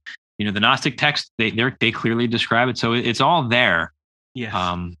 The Gnostic texts, they clearly describe it. So it's all there. Yes.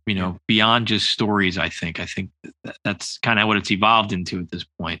 Beyond just stories. I think that's kind of what it's evolved into at this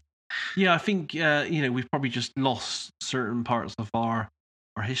point. Yeah, I think we've probably just lost certain parts of our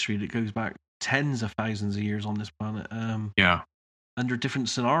history that goes back tens of thousands of years on this planet. Under different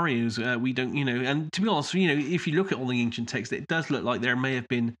scenarios, we don't, and to be honest, if you look at all the ancient texts, it does look like there may have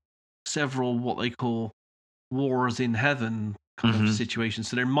been several what they call wars in heaven kind of situations.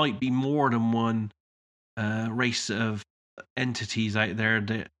 So there might be more than one race of entities out there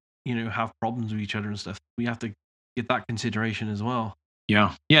that have problems with each other and stuff. We have to get that consideration as well.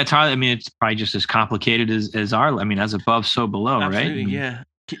 Yeah, it's hard. I mean, it's probably just as complicated as our. I mean, as above, so below, absolutely, right? Yeah.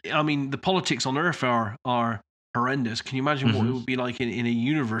 I mean, the politics on Earth are horrendous. Can you imagine what it would be like in a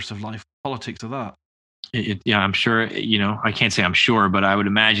universe of life? Politics of that. I'm sure. I can't say I'm sure, but I would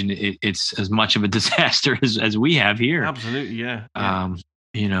imagine it's as much of a disaster as we have here. Absolutely, yeah.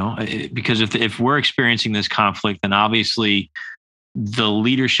 Because if we're experiencing this conflict, then obviously the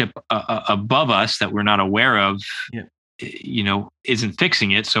leadership above us that we're not aware of, isn't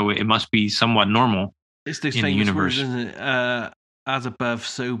fixing it. So it must be somewhat normal. It's those in famous the universe. words, isn't it? As above,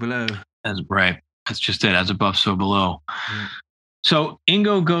 so below. Right. That's just it. As above, so below. Yeah. So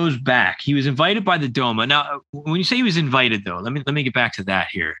Ingo goes back. He was invited by the Doma. Now, when you say he was invited, though, let me get back to that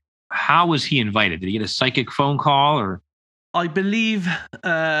here. How was he invited? Did he get a psychic phone call, or? I believe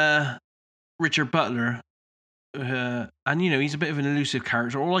Richard Butler, and he's a bit of an elusive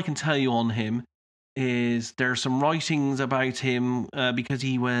character. All I can tell you on him is there are some writings about him because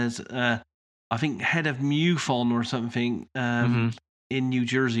he was, I think, head of MUFON or something in New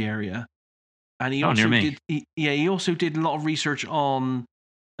Jersey area. And he also did. He also did a lot of research on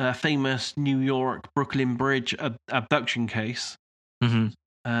famous New York Brooklyn Bridge abduction case. Mm-hmm.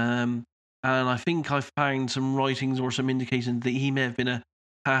 And I think I found some writings or some indications that he may have been a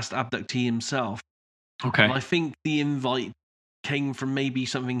past abductee himself. Okay. And I think the invite came from maybe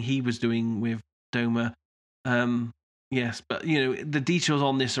something he was doing with Doma. Yes, but the details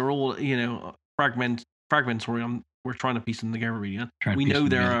on this are all fragmentary. We're trying to piece them together, really. We know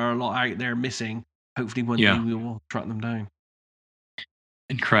there are a lot out there missing. Hopefully, one day we will track them down.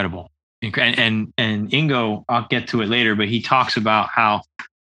 Incredible. And Ingo, I'll get to it later, but he talks about how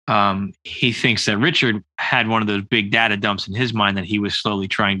he thinks that Richard had one of those big data dumps in his mind that he was slowly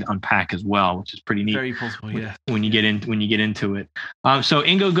trying to unpack as well, which is pretty neat. Very possible, yeah. When you get into it. So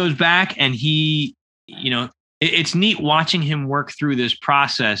Ingo goes back, and he, it's neat watching him work through this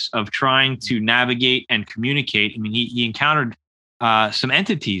process of trying to navigate and communicate. I mean, he encountered some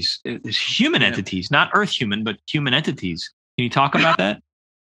entities, human entities, not Earth human, but human entities. Can you talk about that?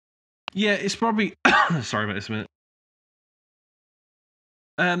 Yeah, it's probably sorry about this a minute.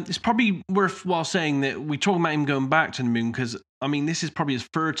 It's probably worthwhile saying that we talk about him going back to the moon because I mean this is probably his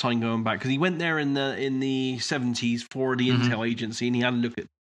third time going back because he went there in the 70s for the Intel agency and he had a look at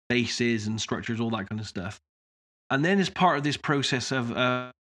bases and structures, all that kind of stuff. And then as part of this process of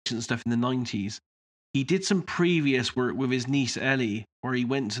stuff in the 90s, he did some previous work with his niece Ellie where he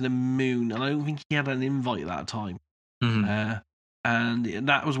went to the moon, and I don't think he had an invite at that time. And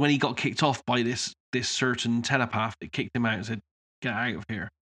that was when he got kicked off by this certain telepath that kicked him out and said, "Get out of here."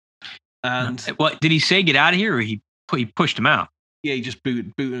 And what did he say? Get out of here, or he pushed him out? Yeah, he just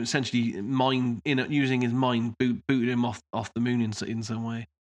booted essentially using his mind booted him off the moon in some way.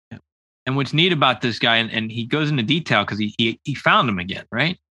 Yeah. And what's neat about this guy, and he goes into detail because he found him again,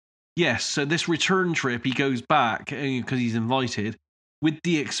 right? Yes. So this return trip, he goes back because he's invited. with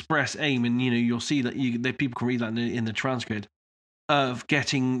the express aim, and you'll see that people can read that in the transcript of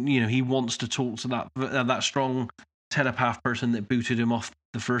getting. He wants to talk to that strong telepath person that booted him off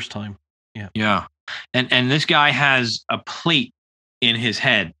the first time. Yeah. And this guy has a plate in his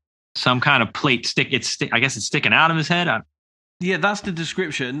head, some kind of plate I guess it's sticking out of his head. Yeah, that's the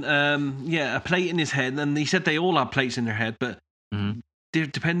description. A plate in his head, and he said they all have plates in their head, but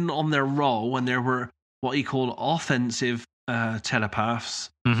depending on their role, when there were what he called offensive telepaths,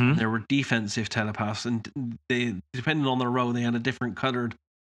 there were defensive telepaths, and they, depending on their role, they had a different colored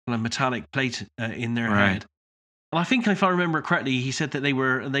kind of metallic plate in their head. And I think, if I remember correctly, he said that they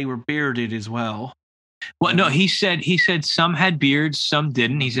were bearded as well. Well, no, he said some had beards, some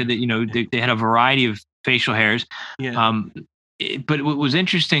didn't. He said that they had a variety of facial hairs. Yeah. But what was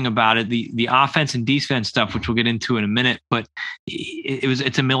interesting about it, the offense and defense stuff, which we'll get into in a minute, but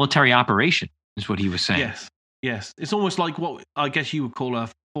it's a military operation, is what he was saying. Yes. It's almost like what I guess you would call a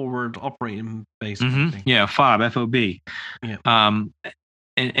forward operating base. Yeah, FOB. Yeah.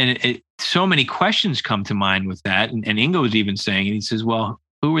 And so many questions come to mind with that. And Ingo was even saying, and he says, well,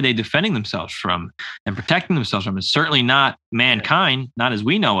 who were they defending themselves from and protecting themselves from? It's certainly not mankind, not as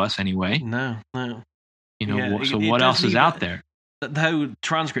we know us anyway. No. So what else is out there? The whole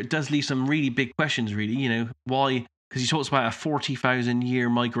transcript does leave some really big questions, really. Why? Because he talks about a 40,000 year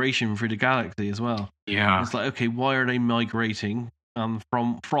migration through the galaxy as well. Yeah. It's like, okay, why are they migrating?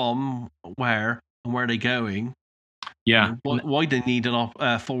 From where, and where are they going? Yeah. Why do they need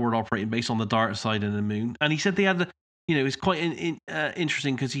a forward operating base on the dark side of the moon? And he said they had it's quite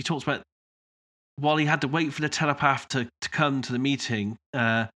interesting because he talks about while he had to wait for the telepath to come to the meeting,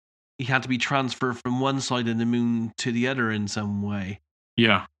 he had to be transferred from one side of the moon to the other in some way.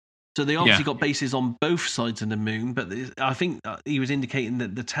 Yeah. So they obviously got bases on both sides of the moon, but I think he was indicating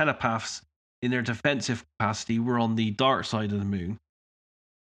that the telepaths in their defensive capacity were on the dark side of the moon.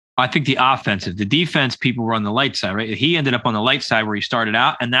 I think the defense people were on the light side, right? He ended up on the light side where he started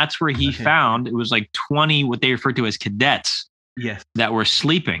out, and that's where he found it was like 20 what they referred to as cadets. Yes. That were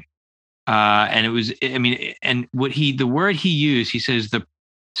sleeping. And it was, and the word he used, he says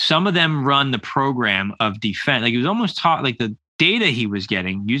some of them run the program of defense. Like, he was almost taught, like, the data he was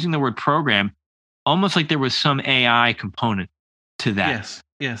getting using the word program, almost like there was some AI component to that.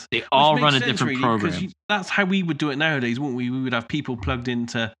 Yes. They all run a different program. Because that's how we would do it nowadays, wouldn't we? We would have people plugged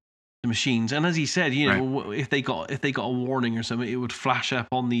into the machines, and as he said, if they got a warning or something, it would flash up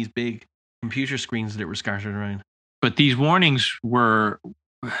on these big computer screens that were scattered around. But these warnings were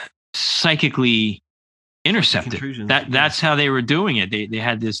psychically intercepted. That's how they were doing it. They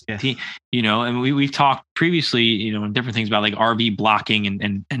had this, and we've talked previously, in different things about like RV blocking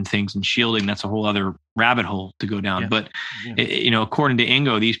and things and shielding. That's a whole other rabbit hole to go down. But according to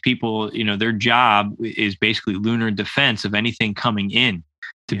Ingo, these people, their job is basically lunar defense of anything coming in,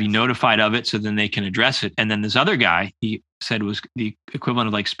 to be notified of it, so then they can address it. And then this other guy, he said, was the equivalent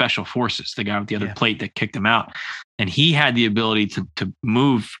of like special forces, the guy with the other plate that kicked him out. And he had the ability to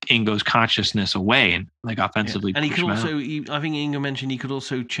move Ingo's consciousness away and like offensively. And he could also, I think Ingo mentioned, he could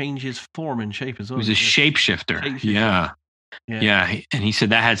also change his form and shape as well. He was a shapeshifter. Yeah. And he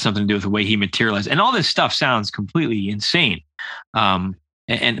said that had something to do with the way he materialized. And all this stuff sounds completely insane. But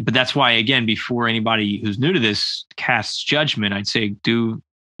that's why, again, before anybody who's new to this casts judgment, I'd say do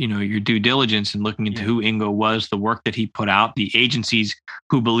your due diligence in looking into who Ingo was, the work that he put out, the agencies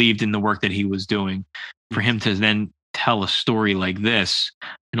who believed in the work that he was doing. For him to then tell a story like this,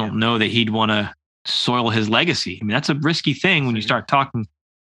 I don't know that he'd want to soil his legacy. I mean, that's a risky thing when you start talking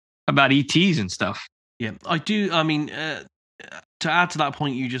about ETs and stuff. Yeah, I do. I mean, to add to that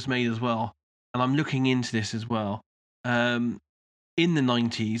point you just made as well, and I'm looking into this as well. In the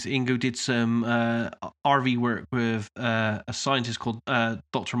 90s, Ingo did some RV work with a scientist called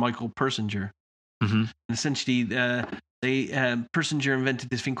Dr. Michael Persinger. Mm-hmm. And essentially, Persinger invented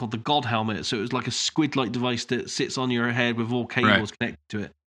this thing called the God Helmet. So it was like a squid-like device that sits on your head with all cables connected to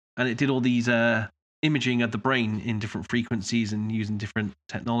it. And it did all these imaging of the brain in different frequencies and using different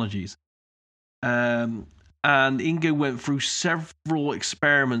technologies. And Ingo went through several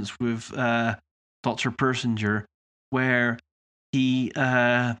experiments with Dr. Persinger where he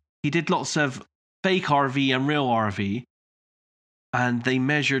did lots of fake RV and real RV, and they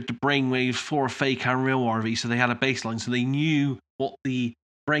measured the brainwaves for fake and real RV, so they had a baseline, so they knew what the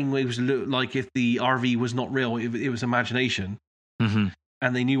brainwaves looked like if the RV was not real, if it was imagination. Mm-hmm.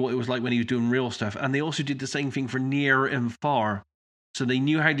 And they knew what it was like when he was doing real stuff. And they also did the same thing for near and far, so they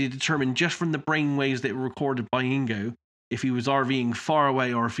knew how to determine just from the brainwaves that were recorded by Ingo if he was RVing far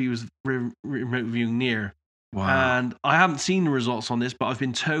away or if he was remote viewing near. Wow. And I haven't seen the results on this, but I've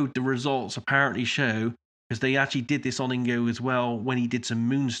been told the results apparently show because they actually did this on Ingo as well when he did some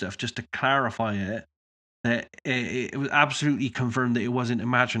moon stuff, just to clarify it. That it was absolutely confirmed that it wasn't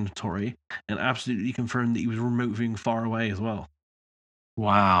imaginatory, and absolutely confirmed that he was remote viewing far away as well.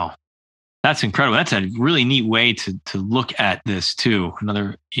 Wow. That's incredible. That's a really neat way to look at this too.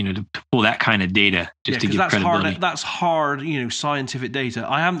 Another, to pull that kind of data just to give credibility. That's hard, scientific data.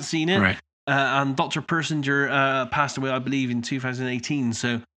 I haven't seen it. Right. And Dr. Persinger passed away, I believe, in 2018.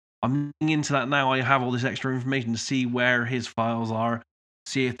 So I'm looking into that now. I have all this extra information to see where his files are,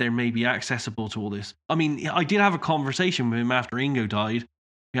 see if they're maybe accessible to all this. I mean, I did have a conversation with him after Ingo died.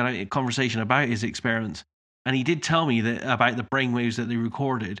 We had a conversation about his experiments, and he did tell me that about the brainwaves that they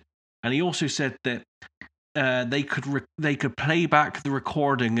recorded. And he also said that they could play back the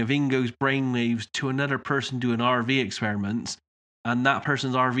recording of Ingo's brainwaves to another person doing RV experiments, and that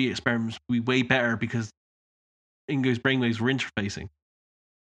person's RV experiments would be way better because Ingo's brainwaves were interfacing.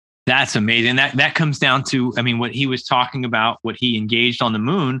 That's amazing. That comes down to, what he was talking about, what he engaged on the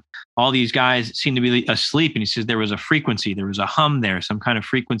moon. All these guys seemed to be asleep, and he says there was a frequency, there was a hum there, some kind of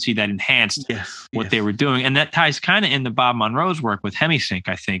frequency that enhanced what they were doing. And that ties kind of into Bob Monroe's work with hemisync,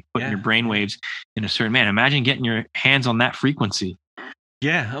 I think, putting your brainwaves in a certain man. Imagine getting your hands on that frequency.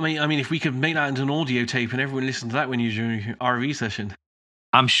 Yeah, I mean, if we could make that into an audio tape and everyone listened to that when you're doing your RV session.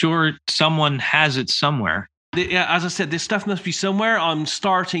 I'm sure someone has it somewhere. Yeah, as I said, this stuff must be somewhere. I'm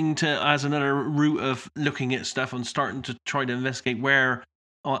starting to, as another route of looking at stuff, I'm starting to try to investigate where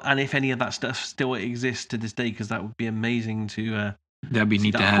and if any of that stuff still exists to this day, because that would be amazing to. That'd be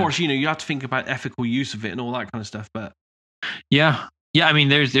neat to have. Of course, you have to think about ethical use of it and all that kind of stuff, but. Yeah.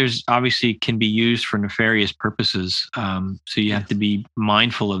 There's obviously can be used for nefarious purposes. So you have to be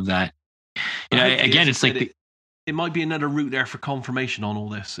mindful of that. Again, it's like it might be another route there for confirmation on all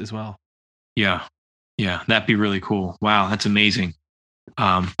this as well. Yeah. Yeah, that'd be really cool. Wow, that's amazing.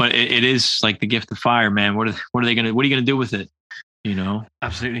 But it is like the gift of fire, man. What are you gonna do with it?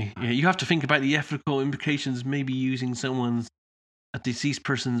 Absolutely. Yeah, you have to think about the ethical implications. Maybe using a deceased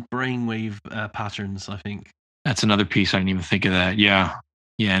person's brainwave patterns. I think that's another piece. I didn't even think of that. Yeah,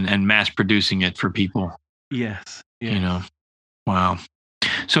 and mass producing it for people. Yes. Wow.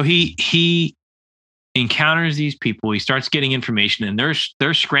 So he encounters these people. He starts getting information, and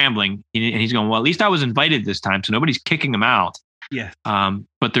they're scrambling, and he's going, well, at least I was invited this time, so nobody's kicking him out. Yeah.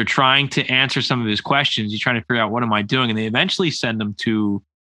 But they're trying to answer some of his questions. He's trying to figure out, what am I doing? And they eventually send him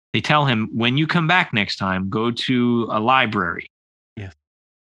they tell him, when you come back next time, go to a library. Yeah.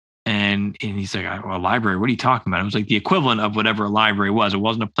 And he's like, well, a library? What are you talking about? It was like the equivalent of whatever a library was. It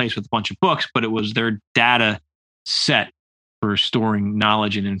wasn't a place with a bunch of books, but it was their data set for storing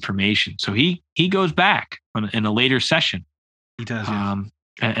knowledge and information. So he goes back in a later session. He does.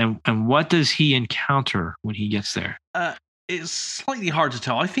 And what does he encounter when he gets there? It's slightly hard to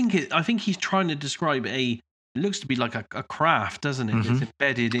tell. I think he's trying to describe it looks to be like a craft, doesn't it? Mm-hmm. It's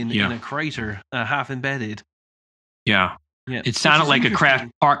embedded in a crater, half embedded. Yeah. It sounded like a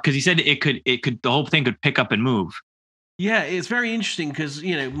craft part, because he said it could the whole thing could pick up and move. Yeah, it's very interesting because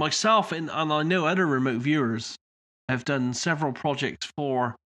myself and I know other remote viewers have done several projects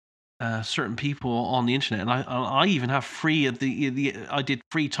for certain people on the internet, and I even have I did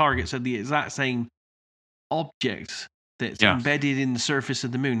 3 targets of the exact same object that's embedded in the surface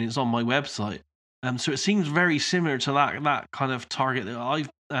of the moon. It's on my website, so it seems very similar to that kind of target that I've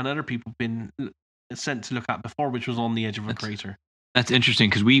and other people been sent to look at before, which was on the edge of a crater. That's interesting,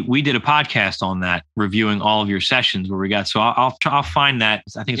 because we did a podcast on that, reviewing all of your sessions where we got. So I'll find that.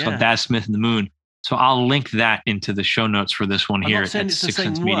 I think it's called Daz Smith and the Moon. So I'll link that into the show notes for this one here at Sixth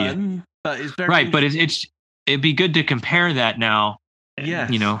Sense Media. But it's very right, but it'd be good to compare that now. Yeah,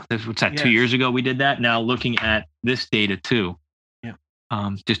 what's that? 2 years ago we did that. Now looking at this data too,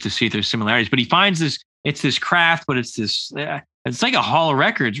 just to see if there's similarities. But he finds it's this craft, but it's this. It's like a hall of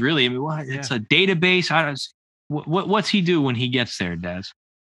records, really. It's a database. What's he do when he gets there, Daz?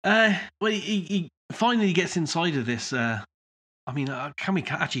 Well, he finally gets inside of this. Can we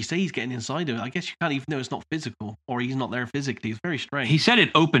actually say he's getting inside of it? I guess you can't even know it's not physical, or he's not there physically. It's very strange. He said it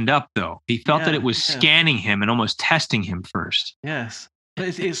opened up, though. He felt that it was scanning him and almost testing him first. Yes.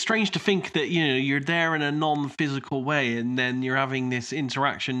 But it's strange to think that, you're there in a non-physical way, and then you're having this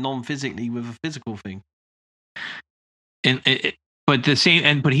interaction non-physically with a physical thing. But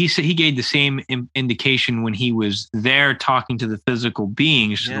he said he gave the same indication when he was there talking to the physical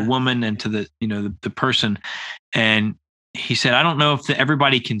beings, to the woman and to the person, and he said, I don't know if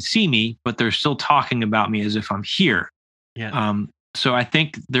everybody can see me, but they're still talking about me as if I'm here. Yeah. So I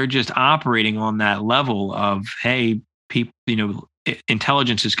think they're just operating on that level of, hey, people,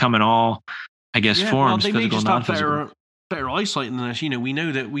 intelligence has come in all, I guess, forms, physical, non-physical. better eyesight than us. We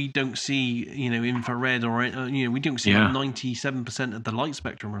know that we don't see, infrared or, we don't see Yeah. like 97% of the light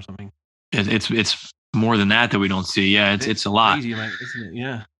spectrum or something. It's more than that we don't see. Yeah, it's a lot. Crazy amount, isn't it?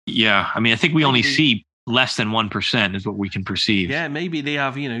 Yeah. Yeah. I mean, I think we only see less than 1% is what we can perceive. Yeah, maybe they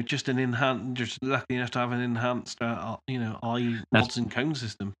have, just lucky enough to have an enhanced, eye rods and cone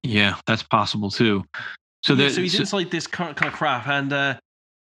system. Yeah, that's possible too. So he's inside this kind of craft, and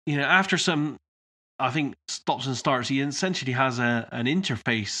after some, I think, stops and starts, he essentially has an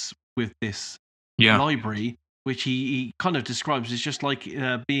interface with this library, which he kind of describes as just like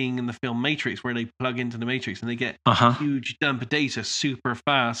being in the film Matrix, where they plug into the Matrix and they get a huge dump of data super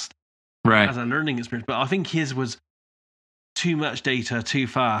fast. Right. As a learning experience. But I think his was too much data, too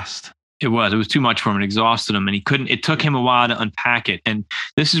fast. It was too much for him. It exhausted him, and it took him a while to unpack it. And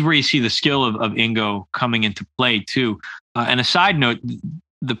this is where you see the skill of Ingo coming into play too. And a side note,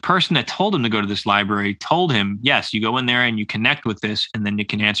 the person that told him to go to this library told him, yes, you go in there and you connect with this, and then you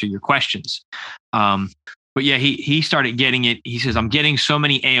can answer your questions. But yeah, he started getting it. He says, I'm getting so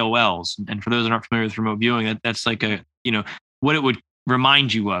many AOLs. And for those that aren't familiar with remote viewing, that's like what it would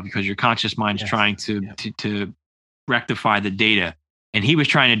remind you of, because your conscious mind is trying to rectify the data. And he was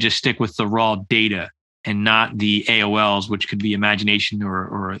trying to just stick with the raw data and not the AOLs, which could be imagination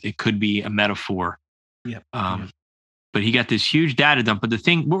or it could be a metaphor. Yep. But he got this huge data dump. But the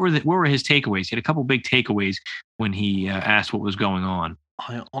thing, what were his takeaways? He had a couple big takeaways when he asked what was going on.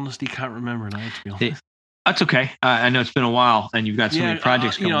 I honestly can't remember now, to be honest. That's okay. I know it's been a while, and you've got so many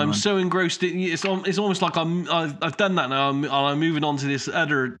projects going on. I'm so engrossed. It's almost like I've done that now. I'm moving on to this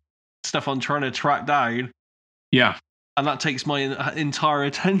other stuff I'm trying to track down. Yeah, and that takes my entire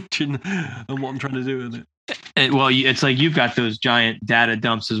attention on what I'm trying to do with it. Well, it's like you've got those giant data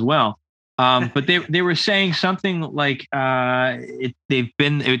dumps as well. But they were saying something like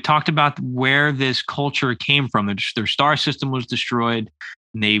it talked about where this culture came from. Their star system was destroyed.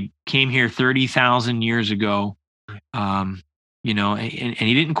 And they came here 30,000 years ago, and he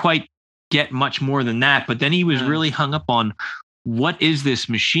didn't quite get much more than that. But then he was really hung up on what is this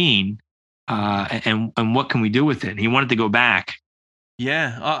machine, and what can we do with it? And he wanted to go back.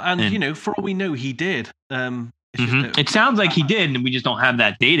 Yeah, and for all we know, he did. It sounds like he did, and we just don't have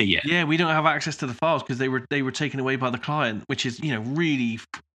that data yet. Yeah, we don't have access to the files because they were taken away by the client, which is really,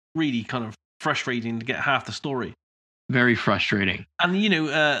 really kind of frustrating to get half the story. Very frustrating. And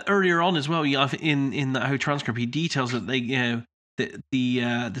earlier on as well, in that whole transcript, he details that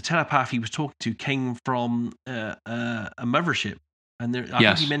the telepath he was talking to came from a mothership, and I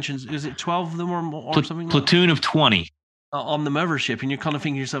think he mentions, is it 12 of them or something? Platoon of 20 on the mothership, and you're kind of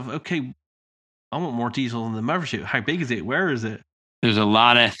thinking to yourself, okay, I want more details on the mothership. How big is it? Where is it? There's a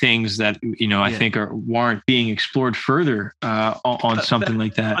lot of things that I think warrant being explored further on something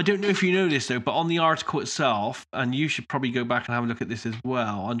like that. I don't know if you know this though, but on the article itself, and you should probably go back and have a look at this as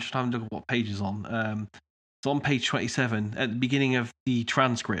well. I'm just having a look at what page is on. It's on page 27 at the beginning of the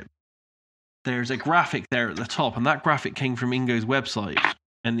transcript. There's a graphic there at the top, and that graphic came from Ingo's website,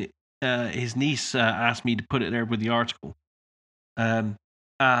 and his niece asked me to put it there with the article.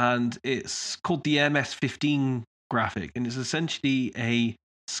 And it's called the MS-15 graphic, and it's essentially a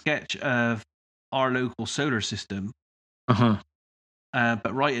sketch of our local solar system. But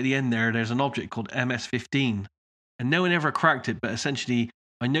right at the end there's an object called MS-15, and no one ever cracked it. But essentially,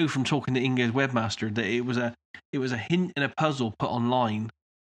 I know from talking to Ingo's webmaster that it was a hint in a puzzle put online,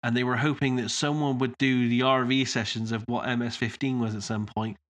 and they were hoping that someone would do the RV sessions of what MS-15 was at some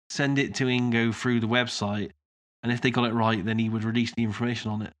point, send it to Ingo through the website, and if they got it right, then he would release the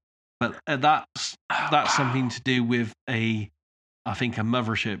information on it. But that's something to do with I think a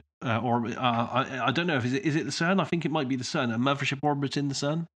mothership, or I don't know if is it the sun? I think it might be the sun. A mothership orbits in the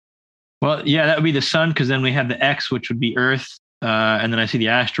sun. Well, yeah, that would be the sun, because then we have the X, which would be Earth, and then I see the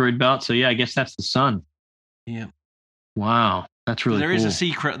asteroid belt. So yeah, I guess that's the sun. Yeah. Wow, that's really cool. There is a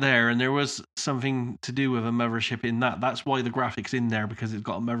secret there, and there was something to do with a mothership in that. That's why the graphic's in there, because it's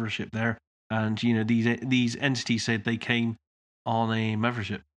got a mothership there, and these entities said they came on a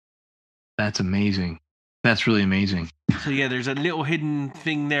mothership. That's amazing. That's really amazing. So yeah, there's a little hidden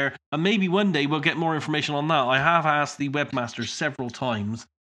thing there, and maybe one day we'll get more information on that. I have asked the webmaster several times,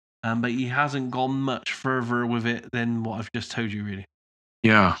 but he hasn't gone much further with it than what I've just told you, really.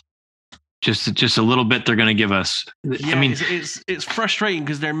 Yeah, just a little bit they're going to give us. Yeah, I mean, it's frustrating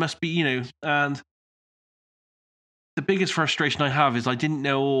because there must be, and the biggest frustration I have is I didn't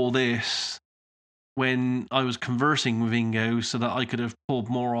know all this when I was conversing with Ingo, so that I could have pulled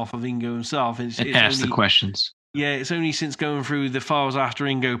more off of Ingo himself. It's asked the questions. Yeah, it's only since going through the files after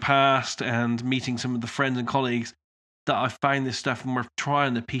Ingo passed and meeting some of the friends and colleagues that I found this stuff, and we're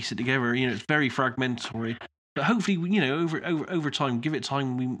trying to piece it together. It's very fragmentary. But hopefully, over time, give it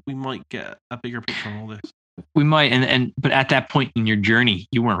time, we might get a bigger picture on all this. We might, but at that point in your journey,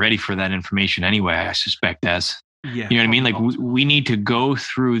 you weren't ready for that information anyway. I suspect, Yeah, you know what I mean. Like not. we need to go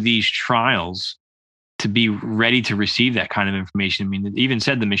through these trials to be ready to receive that kind of information. I mean, it even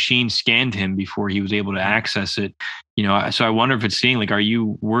said the machine scanned him before he was able to access it. So I wonder if it's seeing like, are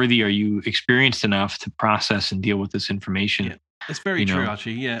you worthy? Are you experienced enough to process and deal with this information? Yeah, it's very true,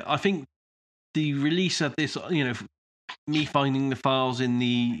 actually. Yeah, I think the release of this, me finding the files in the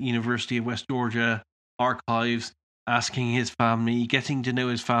University of West Georgia archives, asking his family, getting to know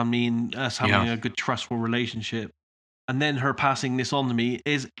his family, and us having a good, trustful relationship, and then her passing this on to me,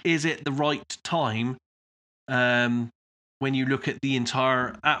 is it the right time? When you look at the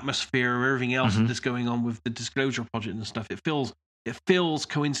entire atmosphere of everything else that's going on with the Disclosure Project and stuff, it feels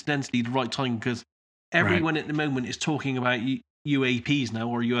coincidentally the right time, because everyone at the moment is talking about UAPs now,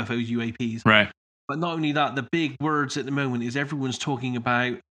 or UFOs, UAPs. Right. But not only that, the big words at the moment is everyone's talking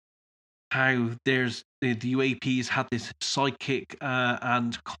about how there's the UAPs had this psychic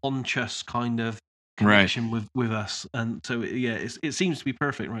and conscious kind of connection with us, and so it seems to be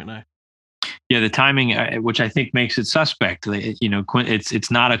perfect right now. Yeah, the timing, which I think makes it suspect.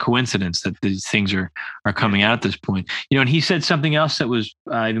 It's not a coincidence that these things are coming out at this point. And he said something else that was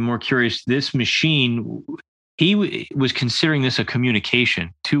even more curious. This machine, he was considering this a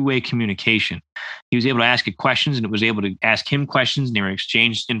communication, two-way communication. He was able to ask it questions, and it was able to ask him questions, and they were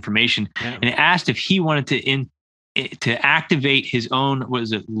exchanged information. Yeah. And it asked if he wanted to activate his own,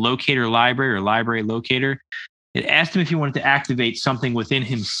 locator library or library locator. It asked him if he wanted to activate something within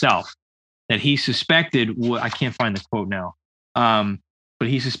himself that he suspected. I can't find the quote now, but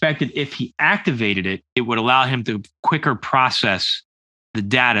he suspected if he activated it, it would allow him to quicker process the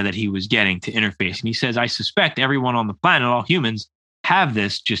data that he was getting to interface. And he says, I suspect everyone on the planet, all humans, have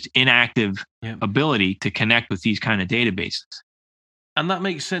this just inactive ability to connect with these kind of databases. And that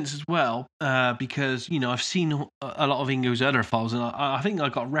makes sense as well, because, I've seen a lot of Ingo's other files, and I think I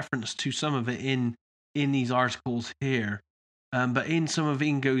got reference to some of it in these articles here. But in some of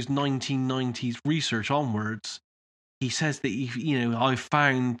Ingo's 1990s research onwards, he says that, I've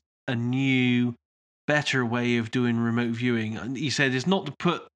found a new, better way of doing remote viewing. And he said it's not to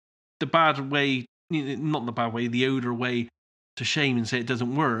put the bad way, the older way to shame and say it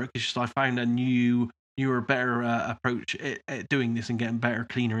doesn't work. It's just I found a newer, better approach at doing this and getting better,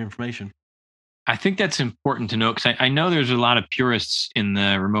 cleaner information. I think that's important to know, because I know there's a lot of purists in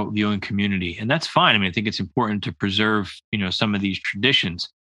the remote viewing community, and that's fine. I mean, I think it's important to preserve, some of these traditions.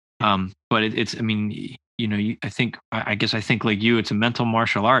 But I think like you, it's a mental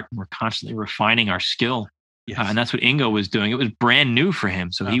martial art. We're constantly refining our skill. Yes. And that's what Ingo was doing. It was brand new for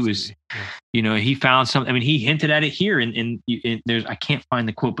him. So Absolutely. He was, he found something. I mean, he hinted at it here in there's, I can't find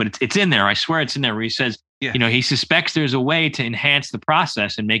the quote, but it's in there. I swear it's in there, where he says, he suspects there's a way to enhance the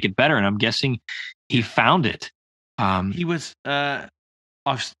process and make it better. And I'm guessing he found it. He was, as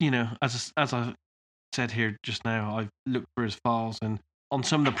I said here just now, I've looked for his files, and on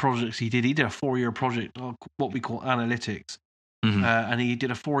some of the projects he did a 4-year project, what we call analytics. And he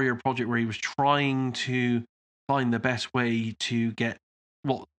did a 4-year project where he was trying to find the best way to get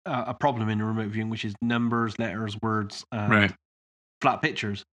a problem in remote viewing, which is numbers, letters, words, flat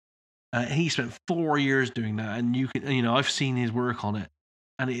pictures. He spent 4 years doing that, and I've seen his work on it,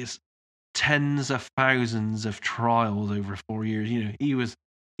 and it is tens of thousands of trials over 4 years. He was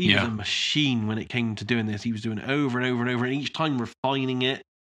a machine when it came to doing this. He was doing it over and over and over, and each time refining it,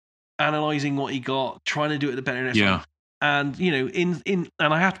 analyzing what he got, trying to do it the better next time. And and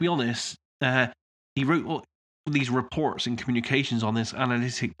I have to be honest, he wrote all these reports and communications on this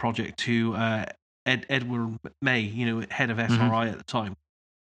analytic project to Edward May, head of SRI at the time.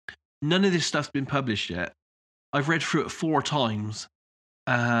 None of this stuff's been published yet. I've read through it 4 times,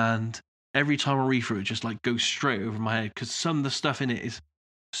 and every time I read through it, just like goes straight over my head, because some of the stuff in it is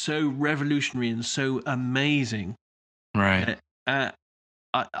so revolutionary and so amazing. Right.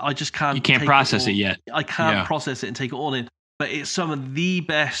 I just can't. You can't process it yet. I can't process it and take it all in. But it's some of the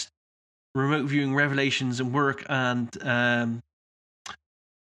best remote viewing revelations and work, and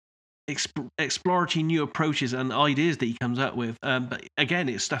exploratory new approaches and ideas that he comes up with. But again,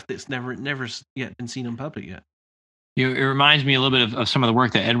 it's stuff that's never yet been seen in public yet. It reminds me a little bit of some of the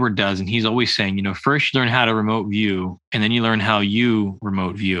work that Edward does, and he's always saying, first you learn how to remote view, and then you learn how you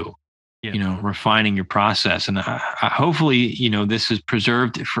remote view. Refining your process. And hopefully, this is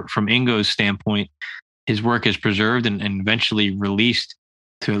preserved from Ingo's standpoint. His work is preserved and eventually released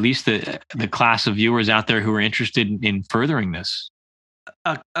to at least the class of viewers out there who are interested in furthering this.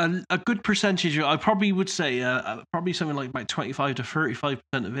 A good percentage, I probably would say, probably something like about 25 to 35%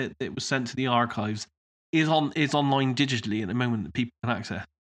 of it was sent to the archives. is online digitally at the moment that people can access.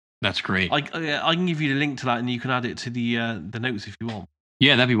 That's great. I can give you the link to that, and you can add it to the notes if you want.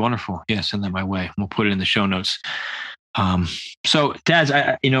 Yeah, that'd be wonderful. Yeah, send that my way. We'll put it in the show notes. So, Dads,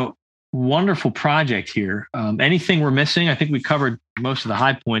 wonderful project here. Anything we're missing? I think we covered most of the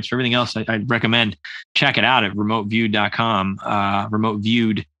high points. For everything else, I'd recommend check it out at remoteviewed.com.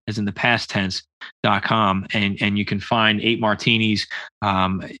 Remoteviewed as in the past tense.com, and you can find 8 martinis.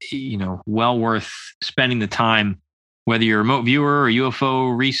 Well worth spending the time. Whether you're a remote viewer or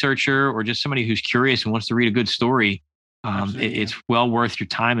UFO researcher or just somebody who's curious and wants to read a good story, it's well worth your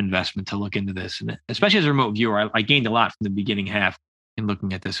time investment to look into this. And especially as a remote viewer, I gained a lot from the beginning half in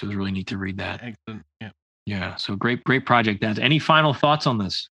looking at this. It was really neat to read that. Excellent. Yeah. Yeah. So great project, Dad. Any final thoughts on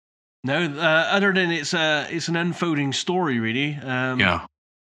this? No, other than it's an unfolding story, really. Yeah.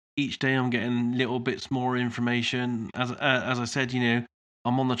 Each day I'm getting little bits more information. As I said,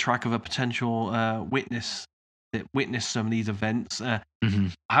 I'm on the track of a potential witness that witnessed some of these events. I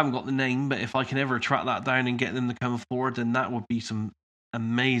haven't got the name, but if I can ever track that down and get them to come forward, then that would be some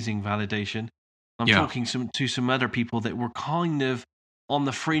amazing validation. I'm talking to some other people that were kind of on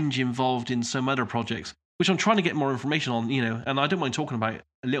the fringe involved in some other projects, which I'm trying to get more information on, and I don't mind talking about it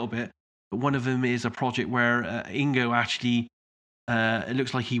a little bit, but one of them is a project where Ingo actually, it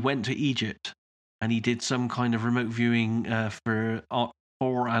looks like he went to Egypt and he did some kind of remote viewing for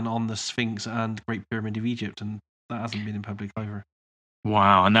and on the Sphinx and Great Pyramid of Egypt, and that hasn't been in public either.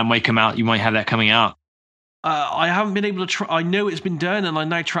 Wow, and that might come out. You might have that coming out. I haven't been able to I know it's been done, and I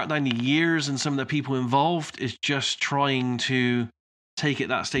now track down the years and some of the people involved. Is just trying to take it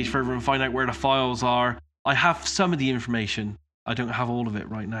that stage further and find out where the files are. I have some of the information. I don't have all of it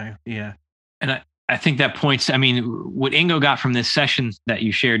right now. Yeah. And I think that points, what Ingo got from this session that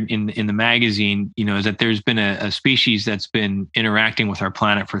you shared in the magazine, is that there's been a species that's been interacting with our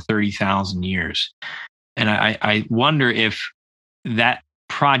planet for 30,000 years. And I wonder if that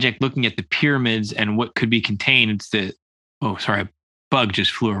project, looking at the pyramids and what could be contained, a bug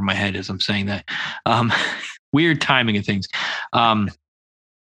just flew over my head as I'm saying that. Weird timing of things.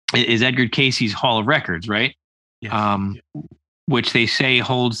 Is Edgar Casey's Hall of Records, right? Yes. Which they say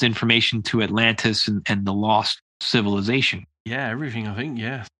holds information to Atlantis and the lost civilization. Yeah, everything, I think.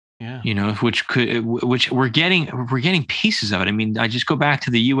 Yeah. Which we're getting pieces of it. I just go back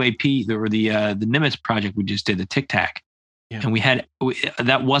to the UAP or the Nimitz project we just did, the Tic Tac, and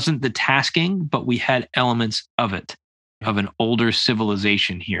that wasn't the tasking, but we had elements of it, of an older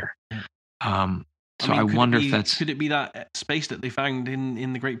civilization here. So I wonder if that's... Could it be that space that they found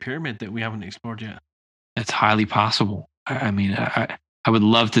in the Great Pyramid that we haven't explored yet? That's highly possible. I would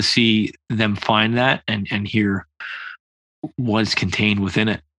love to see them find that and hear what's contained within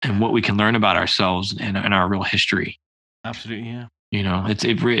it and what we can learn about ourselves and our real history. Absolutely, yeah.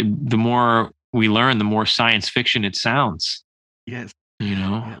 The more we learn, the more science fiction it sounds. Yes.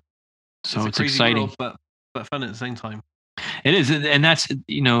 So it's exciting, world, but fun at the same time. It is, and that's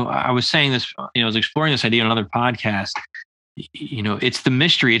I was saying this. I was exploring this idea on another podcast. It's the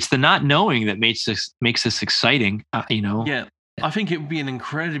mystery, it's the not knowing that makes this exciting. Yeah, I think it would be an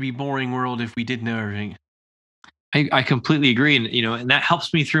incredibly boring world if we did know everything. I completely agree, and that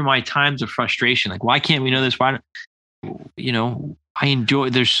helps me through my times of frustration. Like, why can't we know this? Why? I enjoy.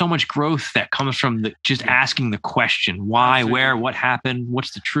 There's so much growth that comes from just asking the question: why, Absolutely. Where, what happened,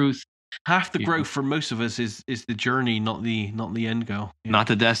 what's the truth? Half the growth for most of us is the journey, not the end goal. Yeah. Not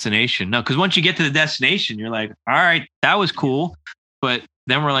the destination. No, because once you get to the destination, you're like, all right, that was cool. But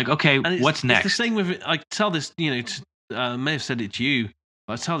then we're like, okay, what's next? It's the same with, I tell this, I may have said it to you,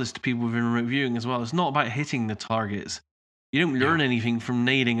 but I tell this to people within remote viewing as well. It's not about hitting the targets. You don't learn anything from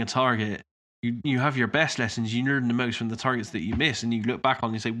nailing a target. You have your best lessons. You learn the most from the targets that you miss, and you look back on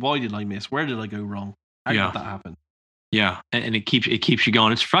and you say, why did I miss? Where did I go wrong? How did that happen? Yeah, and it keeps you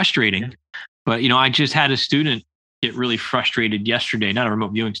going. It's frustrating, but I just had a student get really frustrated yesterday. Not a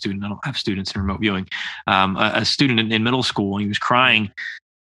remote viewing student. I don't have students in remote viewing. A student in middle school, and he was crying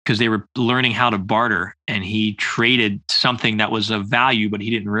because they were learning how to barter, and he traded something that was of value, but he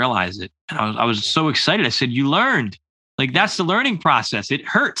didn't realize it. And I was so excited. I said, "You learned. Like, that's the learning process. It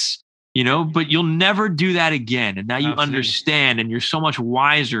hurts, but you'll never do that again. And now you understand, and you're so much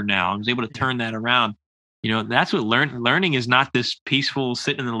wiser now." I was able to turn that around. That's what learning is. Not this peaceful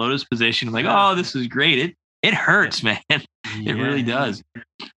sitting in the lotus position like, oh, this is great. It hurts, man. It really does.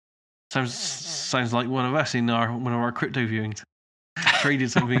 Sounds like one of us in one of our crypto viewings.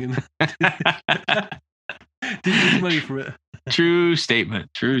 Traded something and didn't get money for it. True statement.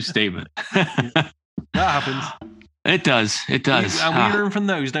 That happens. It does. And we learn from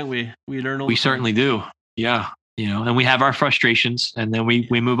those, don't we? We learn all. We certainly do. Yeah. and we have our frustrations, and then we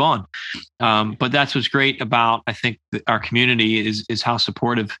move on. But that's what's great about, I think, our community is how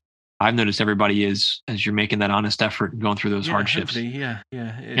supportive I've noticed everybody is as you're making that honest effort and going through those hardships. Yeah.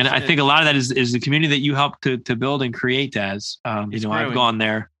 And I think a lot of that is the community that you helped to build and create, Daz. I've gone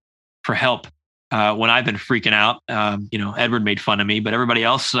there for help when I've been freaking out. Edward made fun of me, but everybody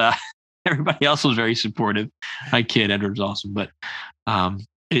else was very supportive. I kid, Edward's awesome, but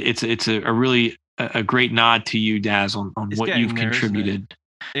it's a really a great nod to you, Daz, on what you've contributed.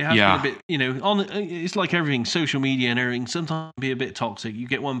 It has been a bit, it's like everything, social media and everything, sometimes be a bit toxic. You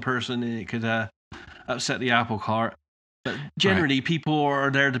get one person and it could upset the apple cart. But generally, people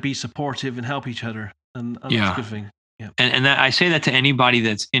are there to be supportive and help each other. And that's a good thing. Yeah. And that, I say that to anybody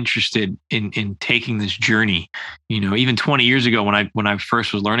that's interested in taking this journey. Even 20 years ago when I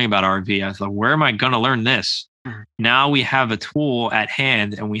first was learning about RV, I thought, where am I going to learn this? Mm-hmm. Now we have a tool at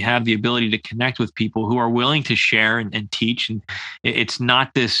hand, and we have the ability to connect with people who are willing to share and teach. And it's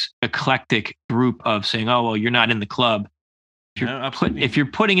not this eclectic group of saying, oh, well, you're not in the club. If you're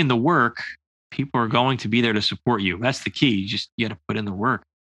putting in the work, people are going to be there to support you. That's the key. You got to put in the work.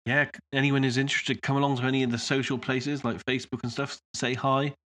 Yeah. Anyone who's interested, come along to any of the social places like Facebook and stuff. Say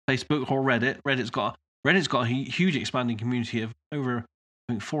hi. Facebook or Reddit. Reddit's got a huge expanding community of over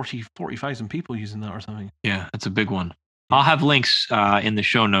 40,000 people using that or something. Yeah, that's a big one. I'll have links in the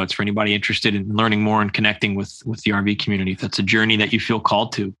show notes for anybody interested in learning more and connecting with the RV community. If that's a journey that you feel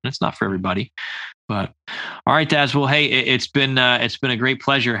called to, and it's not for everybody. But all right, Daz. Well, hey, it's been a great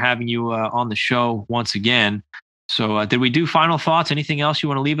pleasure having you on the show once again. So, did we do final thoughts? Anything else you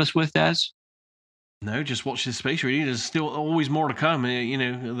want to leave us with, Daz? No, just watch this space. Really, there's still always more to come.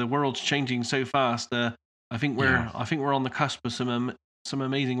 The world's changing so fast. I think we're on the cusp of some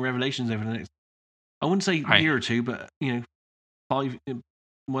amazing revelations over the next, I wouldn't say year or two, but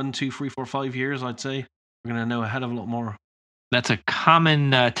 1, 2, 3, 4, 5 years, I'd say we're going to know a hell of a lot more. That's a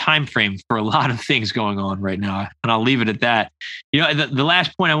common time frame for a lot of things going on right now, and I'll leave it at that. The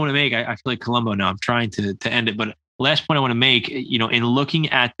last point I want to make, I feel like Columbo now. I'm trying to end it, but the last point I want to make, in looking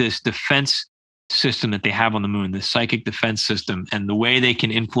at this defense system that they have on the moon, the psychic defense system, and the way they can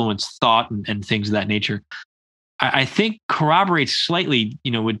influence thought and things of that nature, I think corroborates slightly,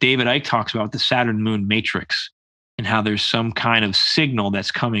 what David Icke talks about, the Saturn moon matrix, and how there's some kind of signal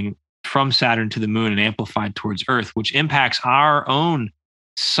that's coming from Saturn to the moon and amplified towards Earth, which impacts our own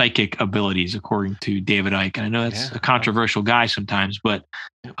psychic abilities, according to David Icke. And I know that's a controversial guy sometimes, but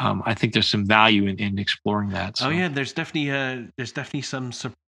I think there's some value in exploring that. So. Oh yeah, there's definitely some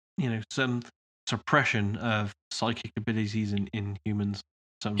suppression of psychic abilities in humans.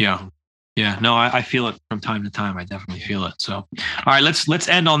 Yeah, no, I feel it from time to time. I definitely feel it. So, all right, let's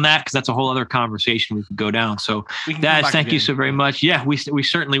end on that, because that's a whole other conversation we could go down. So, Daz, thank you so very much. Yeah, we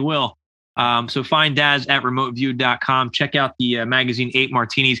certainly will. So find Daz at remoteview.com. Check out the magazine 8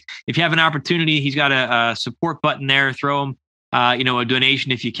 Martinis. If you have an opportunity, he's got a support button there. Throw him, a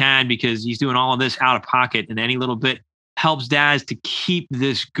donation if you can, because he's doing all of this out of pocket, and any little bit helps Daz to keep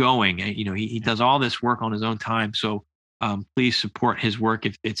this going. He does all this work on his own time. So please support his work.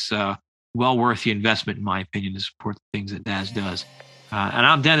 If it's well worth the investment, in my opinion, to support the things that Daz does. And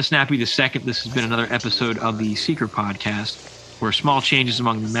I'm Dennis Snappy II. This has been another episode of the Seeker Podcast, where small changes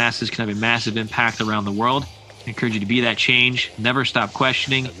among the masses can have a massive impact around the world. I encourage you to be that change. Never stop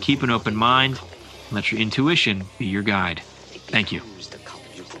questioning. Keep an open mind. And let your intuition be your guide. Thank you.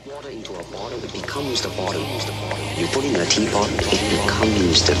 You put water into a bottle, it becomes the bottle. You put in a teapot, it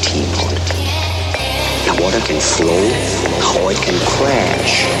becomes the teapot. Now water can flow, or it can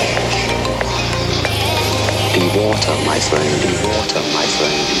crash. Be water, my friend. Be water, my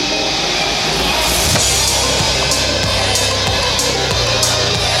friend.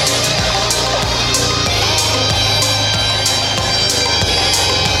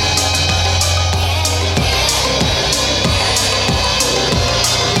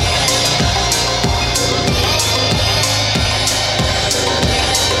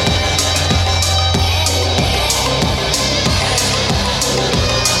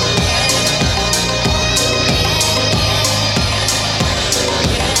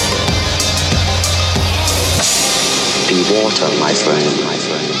 Water, my friend, my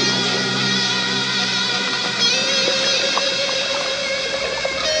friend.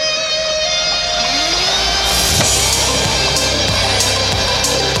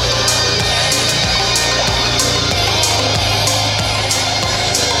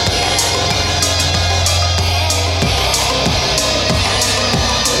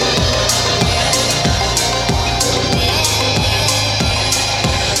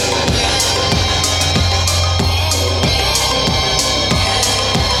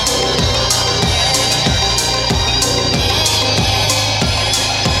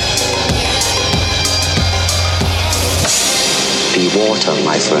 water,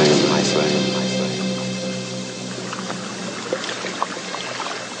 my friend, my friend.